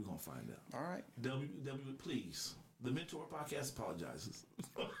 Okay, we're going to find out. All right. W, please. The Mentour podcast apologizes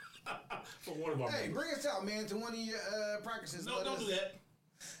for one of our Hey, members. bring us out, man, to one of your practices. No, don't do that.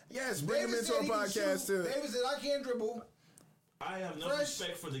 Yes, bring the Mentor podcast too. David said, I can't dribble. I have no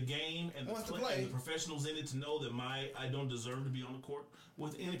respect for the game and the professionals in it to know that I don't deserve to be on the court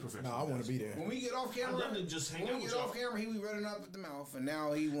with any professional. No, I want to be there. When we get off camera, I'd just hang out with y'all. off camera, he be running up at the mouth, and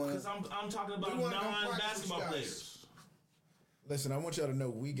now he wants. Because I'm talking about non-basketball players. Listen, I want y'all to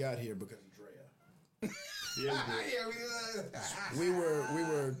know we got here because of Drea. Yeah, we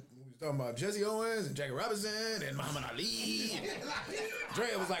were talking about Jesse Owens and Jackie Robinson and Muhammad Ali.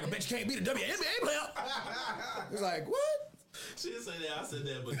 Drea was like, I bet you can't beat a WNBA player. It was like, what? She didn't say that. I said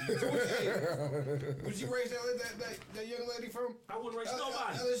that, but would you race that young lady from? I wouldn't race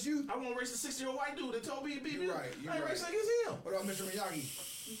nobody. LSU? I won't race a 60-year-old white dude that told me he beat me. Right, I ain't racing against him. What about Mr. Miyagi?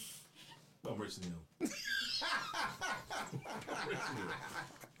 I'm racing him.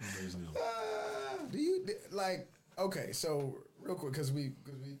 I'm racing him. Do you like? Okay, so real quick, because we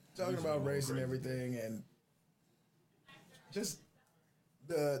talking about race and everything, and just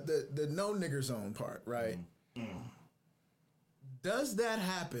the no nigger zone part, right? Does that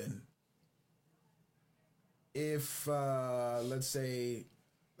happen if let's say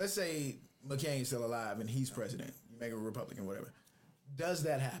McCain's still alive and he's president, you make a Republican, whatever? Does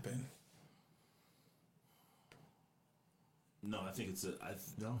that happen? No, I think it's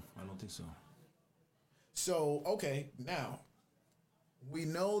no, I don't think so. So okay, now we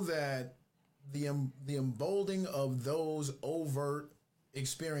know that the emboldening of those overt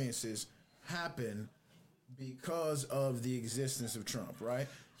experiences happen because of the existence of Trump, right?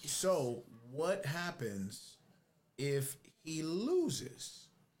 So what happens if he loses?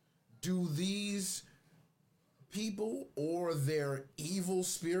 Do these people or their evil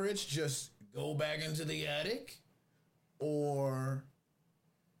spirits just go back into the attic? Or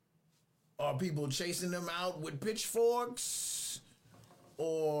are people chasing them out with pitchforks?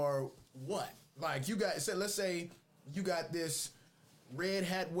 Or what? Like let's say you got this red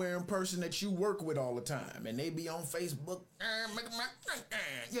hat wearing person that you work with all the time, and they be on Facebook,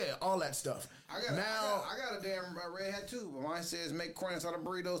 yeah, all that stuff. I got a damn red hat too, but mine says make corn inside of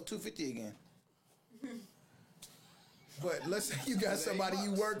burritos $2.50 again. But let's say you got somebody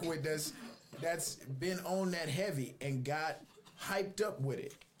you work with that's been on that heavy and got hyped up with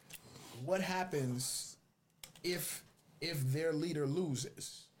it. What happens if their leader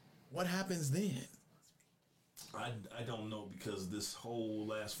loses? What happens then? I don't know, because this whole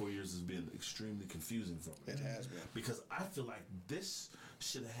last 4 years has been extremely confusing for me. It has been. Because I feel like this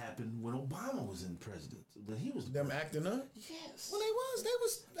should have happened when Obama was in president. When he was them acting up? Yes. Well, they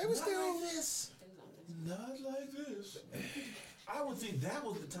was not still like this. Not like this. I would think that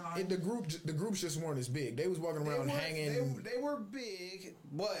was the time. The groups just weren't as big. They was walking around hanging. They were big,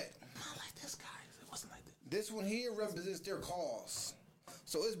 but not like this guy. It wasn't like that. This one here represents their cause,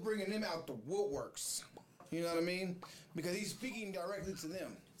 so it's bringing them out the woodworks. You know what I mean? Because he's speaking directly to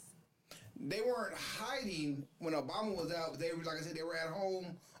them. they weren't hiding when Obama was out. They were, like I said, they were at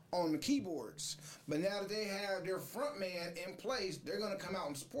home on the keyboards. But now that they have their front man in place, they're going to come out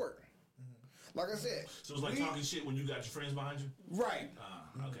and support. Like I said. So it's like talking shit when you got your friends behind you? Right.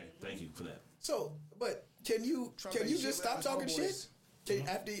 Okay, thank you for that. So, but can you just stop talking shit?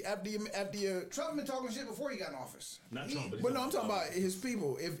 After you Trump been talking shit before he got in office. Not Trump, but no, I'm talking about his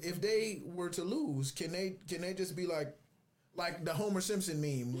people. If they were to lose, can they just be like the Homer Simpson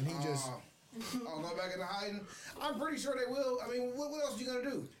meme when he just I'll go back into hiding? I'm pretty sure they will. I mean, what else are you gonna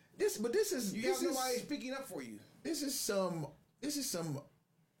do? This is nobody speaking up for you. This is some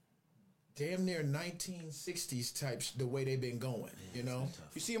damn near 1960s types the way they've been going. You know,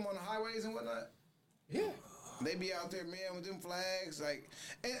 you see them on the highways and whatnot. Yeah. They be out there, man, with them flags, like.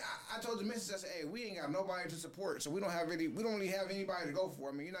 And I told the missus, I said, "Hey, we ain't got nobody to support, so we don't really have anybody to go for.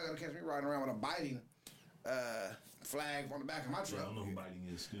 I mean, you're not gonna catch me riding around with a Biden flag on the back of my truck." I don't know who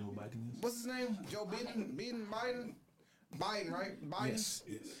Biden is. Do you know who Biden is? What's his name? Joe Biden, Biden, right? Biden. Yes.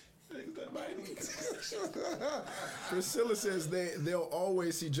 Priscilla says they'll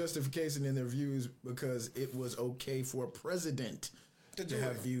always see justification in their views because it was okay for a president to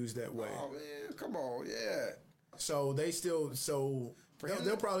have views that way. Oh man, come on, yeah. So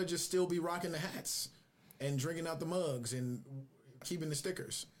they'll probably just still be rocking the hats and drinking out the mugs and keeping the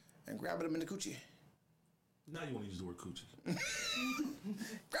stickers and grabbing them in the coochie. Now you want to use the word coochie.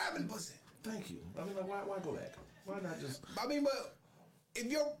 Grabbing pussy. Thank you. I mean, like, why go back? Why not just? I mean, but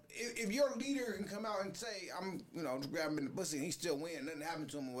if your leader can come out and say, I'm, just grabbing in the pussy and he's still winning, nothing happened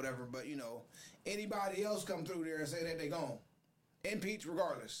to him or whatever, but, anybody else come through there and say that they gone. Impeach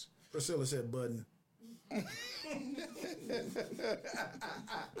regardless. Priscilla said button.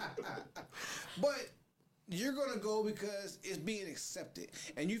 But you're going to go because it's being accepted.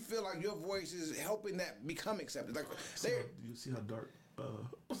 And you feel like your voice is helping that become accepted. Like, you see how dark...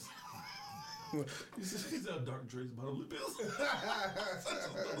 You see how dark Dre's bottom lip is?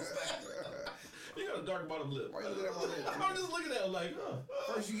 He got a dark bottom lip. Why you looking at my lip? I'm just looking at him like,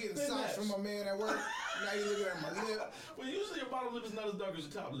 First you getting socks from my man at work. Now you looking at my lip. Well, usually your bottom lip is not as dark as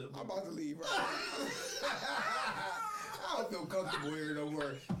your top lip. I'm about to leave right now. I don't feel comfortable here no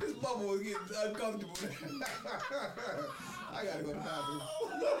more. This bubble is getting uncomfortable. I gotta go to the bathroom.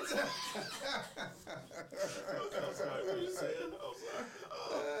 Okay, I'm sorry. What are you saying? I'm sorry.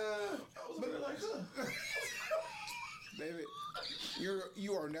 I was looking like, David,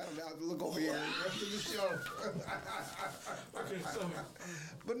 you are not allowed to look over here the rest of the show. Okay, so.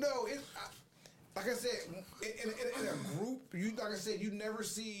 But no, like I said, in a group, like I said, you never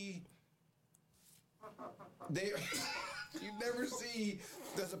see you never see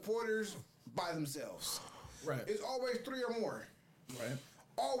the supporters by themselves. Right. It's always three or more. Right.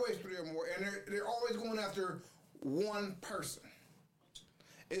 Always three or more, and they're always going after one person.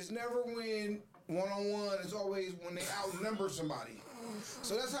 It's never when one-on-one. It's always when they outnumber somebody.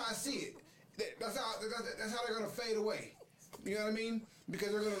 So that's how I see it. That's how they're gonna fade away. You know what I mean?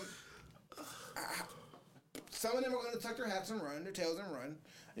 Because they're gonna. Some of them are gonna tuck their hats and run, their tails and run.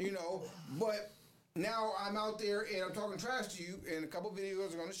 But now I'm out there and I'm talking trash to you, and a couple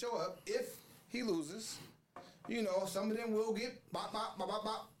videos are gonna show up if he loses. Some of them will get bop, bop, bop, bop,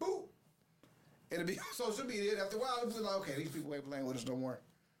 bop, boop. It'll be on social media. After a while, it'll be like, okay, these people ain't playing with us no more.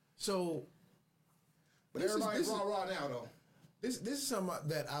 So, but everybody's raw now, though. This is something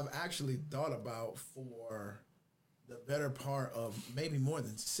that I've actually thought about for the better part of maybe more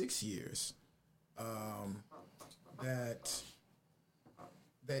than 6 years. That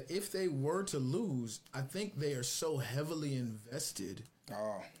if they were to lose, I think they are so heavily invested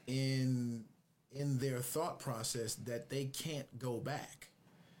in their thought process that they can't go back.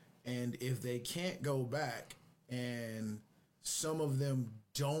 And if they can't go back, and some of them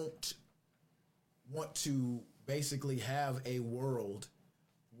don't want to basically have a world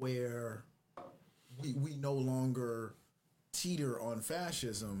where we no longer teeter on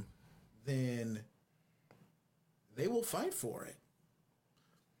fascism, then they will fight for it.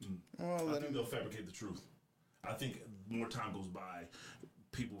 I think they'll fabricate the truth. I think more time goes by,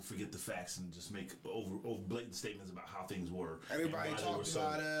 people forget the facts and just make over blatant statements about how things were. Everybody talked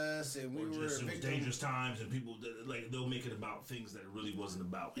about us, and we were just, it was dangerous times, and people they'll make it about things that it really wasn't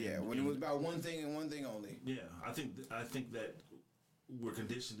about. Yeah, when it was about one thing and one thing only. Yeah, I think that we're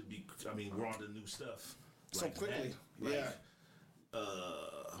conditioned to be. I mean, we're on to new stuff so like quickly. That. Yeah.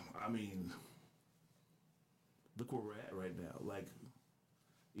 I mean, look where we're at right now. Like,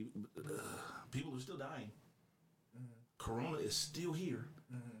 people are still dying. Corona is still here.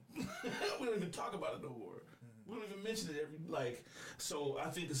 We don't even talk about it no more. We don't even mention it so I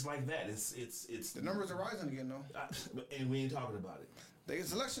think it's like that. It's the numbers are rising again though. And we ain't talking about it.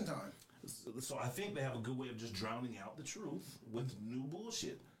 It's election time. So I think they have a good way of just drowning out the truth with new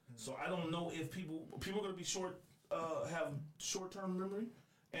bullshit. So I don't know if people are going to be have short-term memory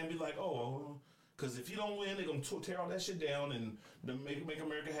and be like, oh, because if you don't win, they're going to tear all that shit down and the Make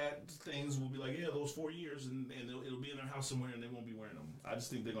America hat things will be like, yeah, those 4 years, and it'll be in their house somewhere and they won't be wearing them. I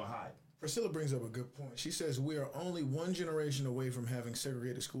just think they're going to hide. Priscilla brings up a good point. She says, we are only one generation away from having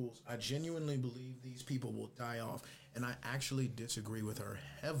segregated schools. I genuinely believe these people will die off. And I actually disagree with her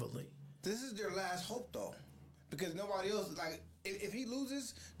heavily. This is their last hope, though. Because nobody else, like, if he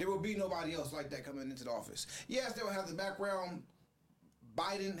loses, there will be nobody else like that coming into the office. Yes, they will have the background.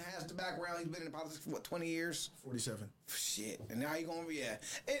 Biden has the background. He's been in politics for, 20 years? 47. Shit. And now he's going to be,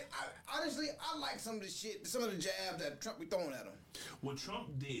 honestly, I like some of the shit, some of the jab that Trump be throwing at him. What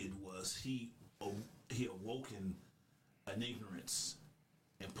Trump did was he awoken an ignorance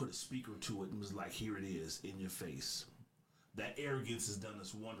and put a speaker to it and was like, here it is in your face. That arrogance has done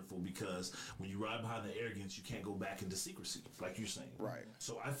us wonderful because when you ride behind the arrogance, you can't go back into secrecy, like you're saying. Right.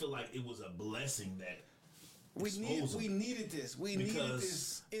 So I feel like it was a blessing that we needed this. We needed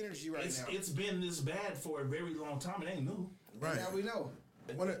this energy right now. It's been this bad for a very long time. It ain't new. Right. Now we know.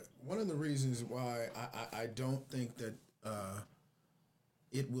 One of the reasons why I don't think that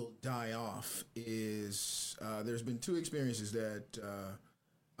it will die off is there's been two experiences that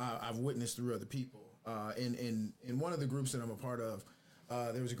I've witnessed through other people. In one of the groups that I'm a part of,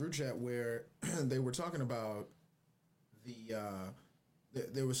 there was a group chat where they were talking about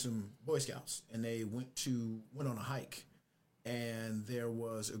there was some Boy Scouts and they went on a hike, and there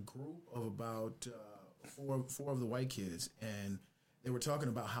was a group of about four of the white kids, and they were talking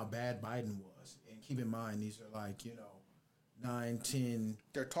about how bad Biden was. And keep in mind, these are like 9, 10.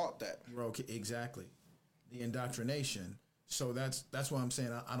 They're taught that. Exactly, the indoctrination. So that's why I'm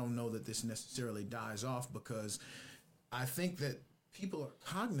saying I don't know that this necessarily dies off, because I think that people are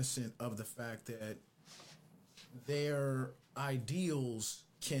cognizant of the fact that their ideals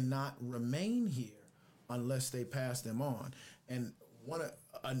cannot remain here unless they pass them on. And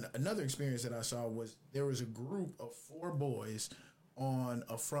another experience that I saw was there was a group of 4 boys on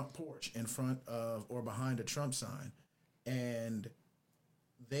a front porch in front of or behind a Trump sign, and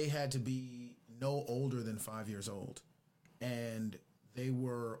they had to be no older than 5 years old. And they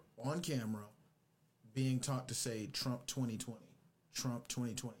were on camera being taught to say Trump 2020, Trump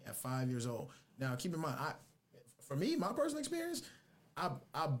 2020 at 5 years old. Now, keep in mind, for me, my personal experience, I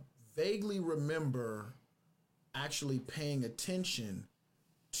vaguely remember actually paying attention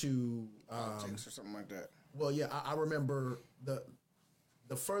to politics or something like that. Well, yeah, I remember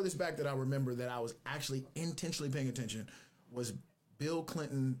the furthest back that I remember that I was actually intentionally paying attention was Bill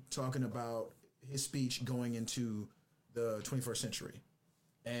Clinton talking about his speech going into the 21st century.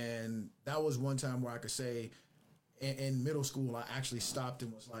 And that was one time where I could say in middle school, I actually stopped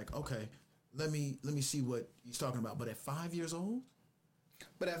and was like, okay, let me see what he's talking about. But at 5 years old?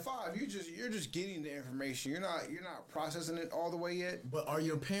 But at 5, you're just getting the information. You're not processing it all the way yet. But are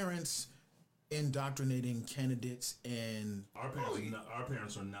your parents indoctrinating candidates and our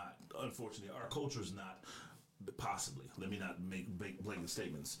parents are not, unfortunately, our culture is not. Possibly. Let me not make blanket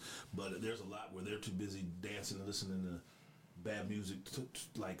statements, but there's a lot where they're too busy dancing and listening to bad music.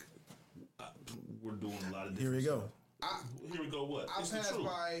 We're doing a lot of different Here we go. Stuff. Here we go. What? It's the truth.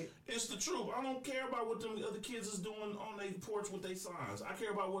 It's the truth. I don't care about what them other kids is doing on their porch with their signs. I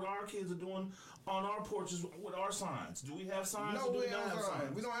care about what our kids are doing on our porches with our signs. Do we have signs? No, we don't have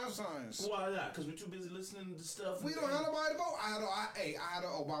signs. We don't have signs. Why not? Because we're too busy listening to stuff. We don't have nobody to vote. I had an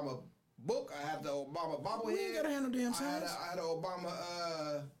Obama book. I had the Obama bobblehead. We ain't gotta have no damn signs. I had an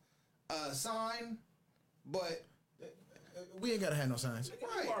Obama sign, but we ain't gotta have no signs.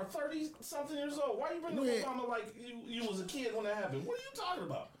 Right. You are 30-something years old. Why you bring up Obama like you was a kid when that happened? What are you talking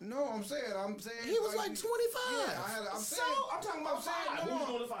about? No, I'm saying he was like 25. Yeah, I'm talking about 5. Who was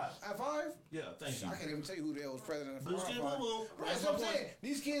doing at 5? At 5? Yeah, thank you. I can't even tell you who the hell was president at 5. Right, that's what I'm saying.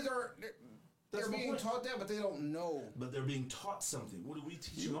 These kids they're being taught that, but they don't know. But they're being taught something. What are we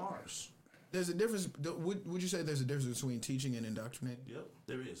teaching ours? There's a difference. Would you say there's a difference between teaching and indoctrinating? Yep,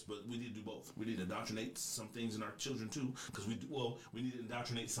 there is. But we need to do both. We need to indoctrinate some things in our children too, because we need to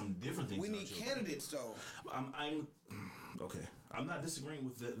indoctrinate some different things. We need candidates though. I'm okay. I'm not disagreeing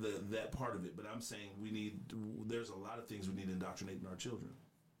with that part of it, but I'm saying there's a lot of things we need to indoctrinate in our children,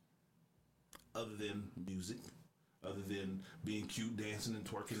 other than music. Other than being cute, dancing, and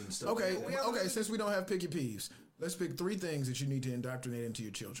twerking and stuff. Okay, since we don't have picky peeves, let's pick 3 things that you need to indoctrinate into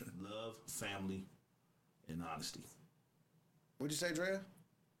your children. Love, family, and honesty. What'd you say, Drea?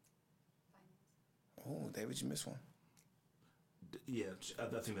 Oh, David, you missed one. Yeah, I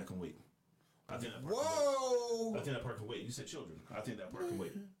think that can wait. I think that part Whoa! Can wait. I think that part can wait. You said children. I think that part can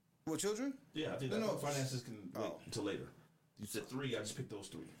wait. With children? Yeah, I think No. finances can wait until later. You said 3. I just picked those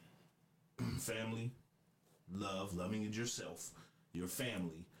 3. Family, loving yourself, your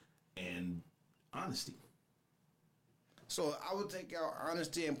family, and honesty. So I would take out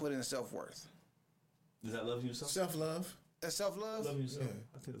honesty and put in self-worth. Is that loving yourself? Self-love. That's self-love? Loving yourself.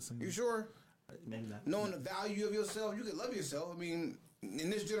 Yeah. I think the same. You sure? Maybe not. Knowing the value of yourself, you can love yourself. I mean, in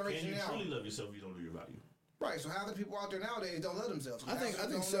this Can generation you now. truly love yourself if you don't know your value? Right, so half the people out there nowadays don't love themselves. I think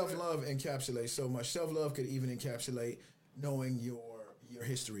self-love encapsulates so much. Self-love could even encapsulate knowing your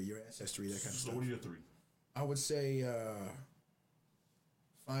history, your ancestry, that kind of So stuff. what are your 3? I would say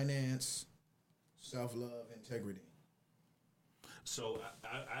finance, self-love, integrity. So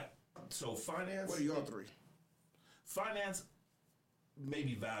so finance. What are your 3? Finance,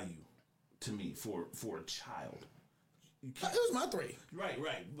 maybe value to me for a child. It was my 3.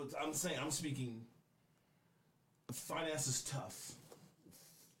 Right. But I'm speaking. Finance is tough,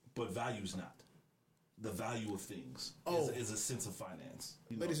 but value's not. The value of things is a sense of finance.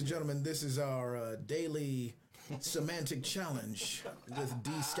 Ladies and gentlemen, this is our daily semantic challenge with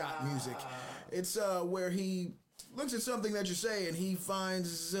D. Scott Music. It's where he looks at something that you say and he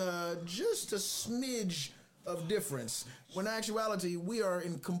finds just a smidge of difference. When in actuality, we are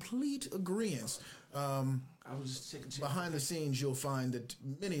in complete agreement. I was just checking. Behind the scenes, you'll find that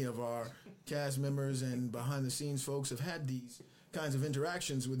many of our cast members and behind the scenes folks have had these kinds of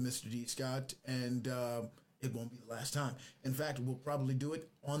interactions with Mr. D. Scott, and it won't be the last time. In fact, we'll probably do it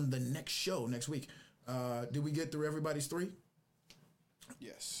on the next show next week. Did we get through everybody's 3?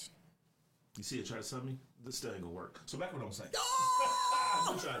 Yes. You see it try to sub me? This still ain't gonna work. So back what I'm saying.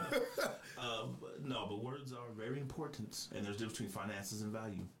 I'm trying to. No, but words are very important, and there's a difference between finances and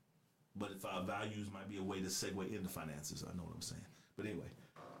value. But if values might be a way to segue into finances, I know what I'm saying. But anyway,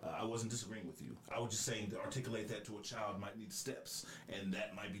 I wasn't disagreeing with you. I was just saying to articulate that to a child might need steps, and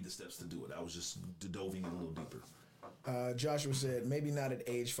that might be the steps to do it. I was just diving in a little deeper. Joshua said, maybe not at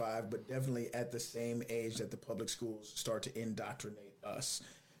age 5, but definitely at the same age that the public schools start to indoctrinate us.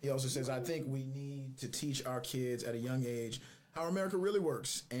 He also says, I think we need to teach our kids at a young age how America really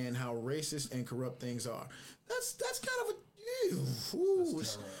works and how racist and corrupt things are. That's kind of a...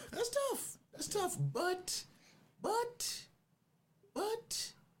 That's tough. That's tough. But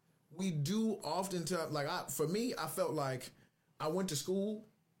we do often for me, I felt like I went to school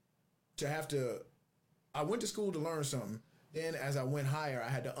to learn something. Then as I went higher, I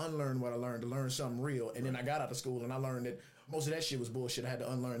had to unlearn what I learned to learn something real. And then I got out of school and I learned that most of that shit was bullshit. I had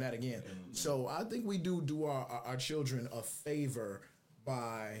to unlearn that again. So I think we do our children a favor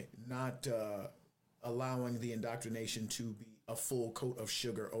by not allowing the indoctrination to be a full coat of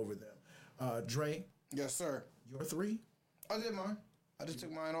sugar over them. Dre? Yes, sir. Your 3? I did mine. I just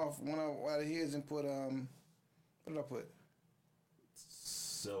took mine off one out of his and put what did I put?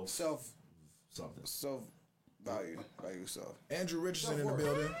 Self value self. Andrew Richardson in the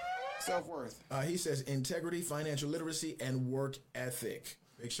building. Self-worth. He says integrity, financial literacy, and work ethic.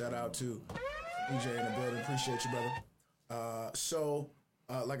 Big shout out to DJ in the building. Appreciate you, brother.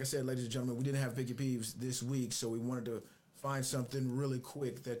 Like I said, ladies and gentlemen, we didn't have Picky Peeves this week, so we wanted to find something really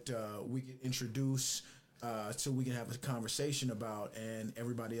quick that we could introduce so we can have a conversation about and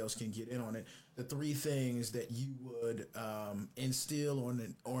everybody else can get in on it. The 3 things that you would instill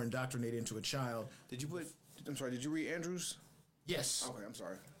or indoctrinate into a child. Did you read Andrews? Yes. Okay, I'm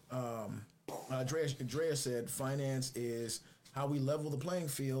sorry. Drea said finance is how we level the playing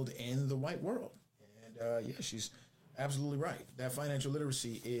field in the white world. And yeah, she's absolutely right. That financial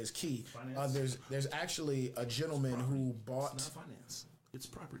literacy is key. There's actually a gentleman who bought... It's not finance. It's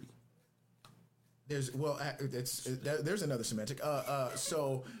property. There's another semantic.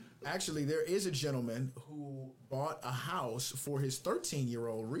 So actually, there is a gentleman who bought a house for his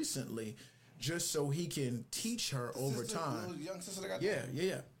 13-year-old recently, just so he can teach her over time. Young sister that got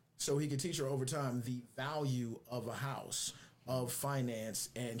Yeah. So he can teach her over time the value of a house, of finance,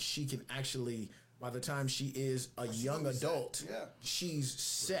 and she can actually, by the time she is a young adult, she's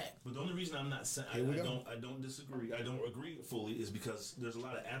set. But the only reason I'm not saying I don't disagree, I don't agree fully, is because there's a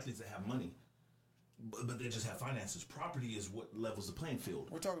lot of athletes that have money. But they just have finances. Property is what levels the playing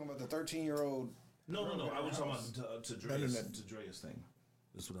field. We're talking about the 13-year-old. No. I was talking about to Dre's thing.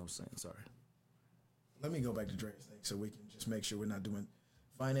 That's what I was saying. Sorry. Let me go back to Dre's thing so we can just make sure we're not doing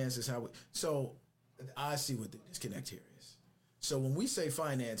finances. So I see what the disconnect here is. So when we say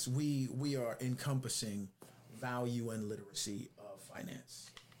finance, we are encompassing value and literacy of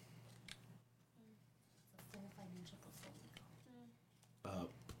finance. A full financial portfolio.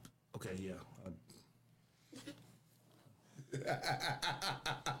 Okay, yeah.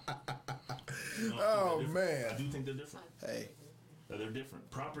 Oh man! I do think they're different. Hey, They're different.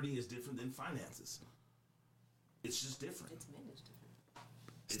 Property is different than finances. It's just different. It's different.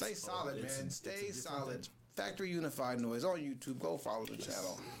 Stay solid, man. Stay solid. Factory Unified Noise on YouTube. Go follow the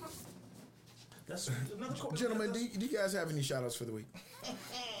channel. That's another question. Gentlemen, do you guys have any shout outs for the week?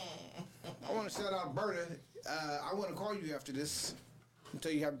 I want to shout out Berta. I want to call you after this and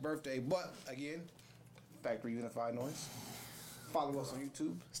tell you happy birthday. But again, Factory Unified Noise. Follow us on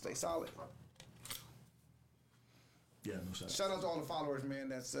YouTube. Stay solid. Yeah, no shout out. Shout out to all the followers, man.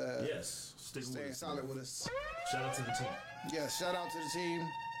 That's Yes, staying solid with us. Shout out to the team. Yes, shout out to the team.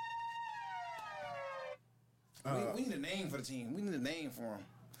 We need a name for the team. We need a name for them,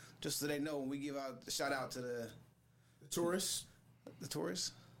 just so they know when we give out the shout out to the Tourists?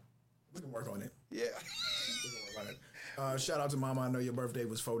 tourists. We can work on it. Yeah. We can work on it. Shout out to Mama. I know your birthday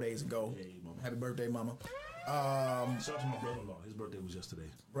was 4 days ago. Hey, Mama. Happy birthday, Mama. Shout out to my brother-in-law. His birthday was yesterday.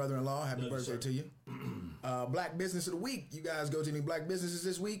 Brother-in-law, happy Love you, birthday sir. to you. Black Business of the Week. You guys go to any black businesses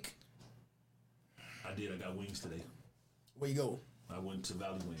this week? I did. I got wings today. Where you go? I went to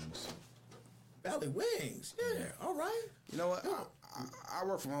Valley Wings. Valley Wings. Yeah, all right. You know what? I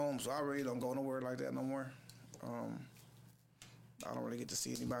work from home, so I really don't go nowhere like that no more. I don't really get to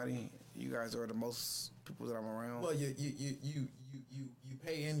see anybody. You guys are the most people that I'm around. Well, you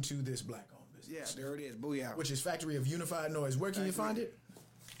pay into this black-owned Yeah, business. there it is. Booyah. Which is Factory of Unified Noise. Where can you find it?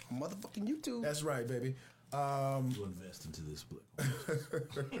 Motherfucking YouTube. That's right, baby. To invest into this black.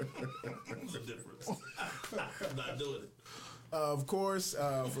 What's the difference? I'm not doing it. Of course,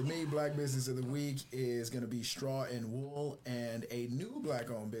 for me, Black Business of the Week is going to be Straw and Wool, and a new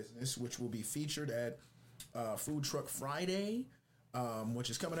black-owned business, which will be featured at Food Truck Friday, which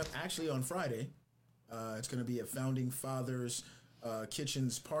is coming up actually on Friday. It's going to be at Founding Fathers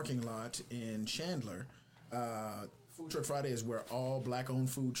Kitchen's parking lot in Chandler. Food Truck Friday is where all black-owned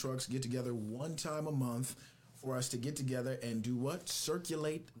food trucks get together one time a month for us to get together and do what?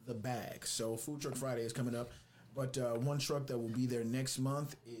 Circulate the bag. So Food Truck Friday is coming up. But one truck that will be there next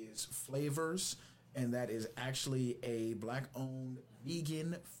month is Flavors, and that is actually a black-owned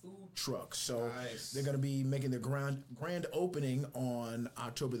vegan food truck. So Nice. they're going to be making their grand opening on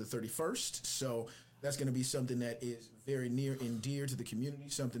October the 31st. So that's going to be something that is very near and dear to the community,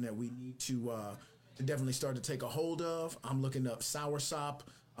 something that we need to definitely start to take a hold of. I'm looking up soursop.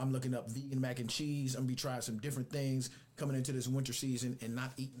 I'm looking up vegan mac and cheese. I'm going to be trying some different things coming into this winter season and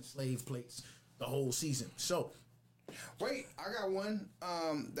not eating slave plates the whole season. So, Wait, I got one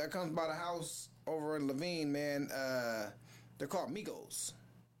that comes by the house over in Levine, man. They're called Migos.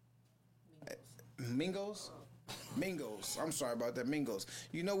 Mingos? Mingos. I'm sorry about that. Mingos.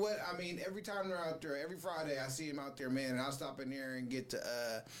 You know what? I mean, every time they're out there, every Friday I see them out there, man, and I'll stop in there and get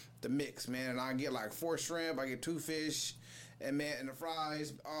the mix, man. And I get like 4 shrimp, I get 2 fish, and man, and the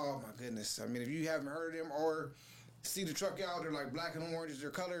fries. Oh my goodness. I mean, if you haven't heard of them or see the truck out, they're like black and orange, their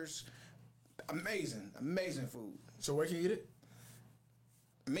colors. Amazing. Amazing food. so where can you get it?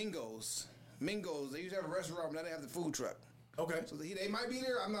 Mingos. Mingos. They used to have a restaurant, but now they have the food truck. Okay. So they might be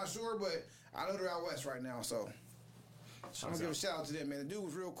there. I'm not sure, but I know they're out west right now. So I'm gonna give a shout out to them, man. The dude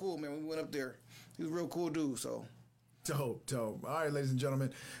was real cool, man. We went up there. He was a real cool dude. So Dope. All right, ladies and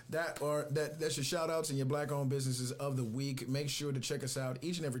gentlemen, that's your shout outs and your black owned businesses of the week. Make sure to check us out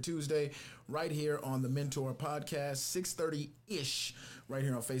each and every Tuesday right here on the Mentour podcast, 6:30 ish, right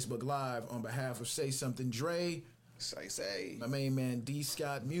here on Facebook Live. On behalf of Say Something Dre, say. my main man D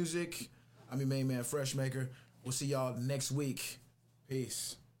Scott Music, I'm your main man Freshmaker. We'll see y'all next week.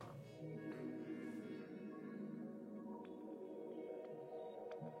 Peace.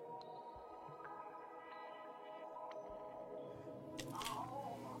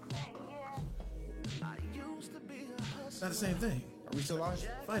 It's not the same thing. Are we still live?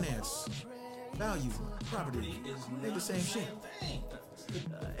 Finance, value, property, they the same shit.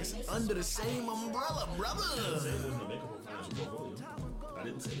 It's under the same umbrella, brother. It wasn't a makeable financial portfolio. I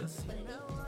didn't say that.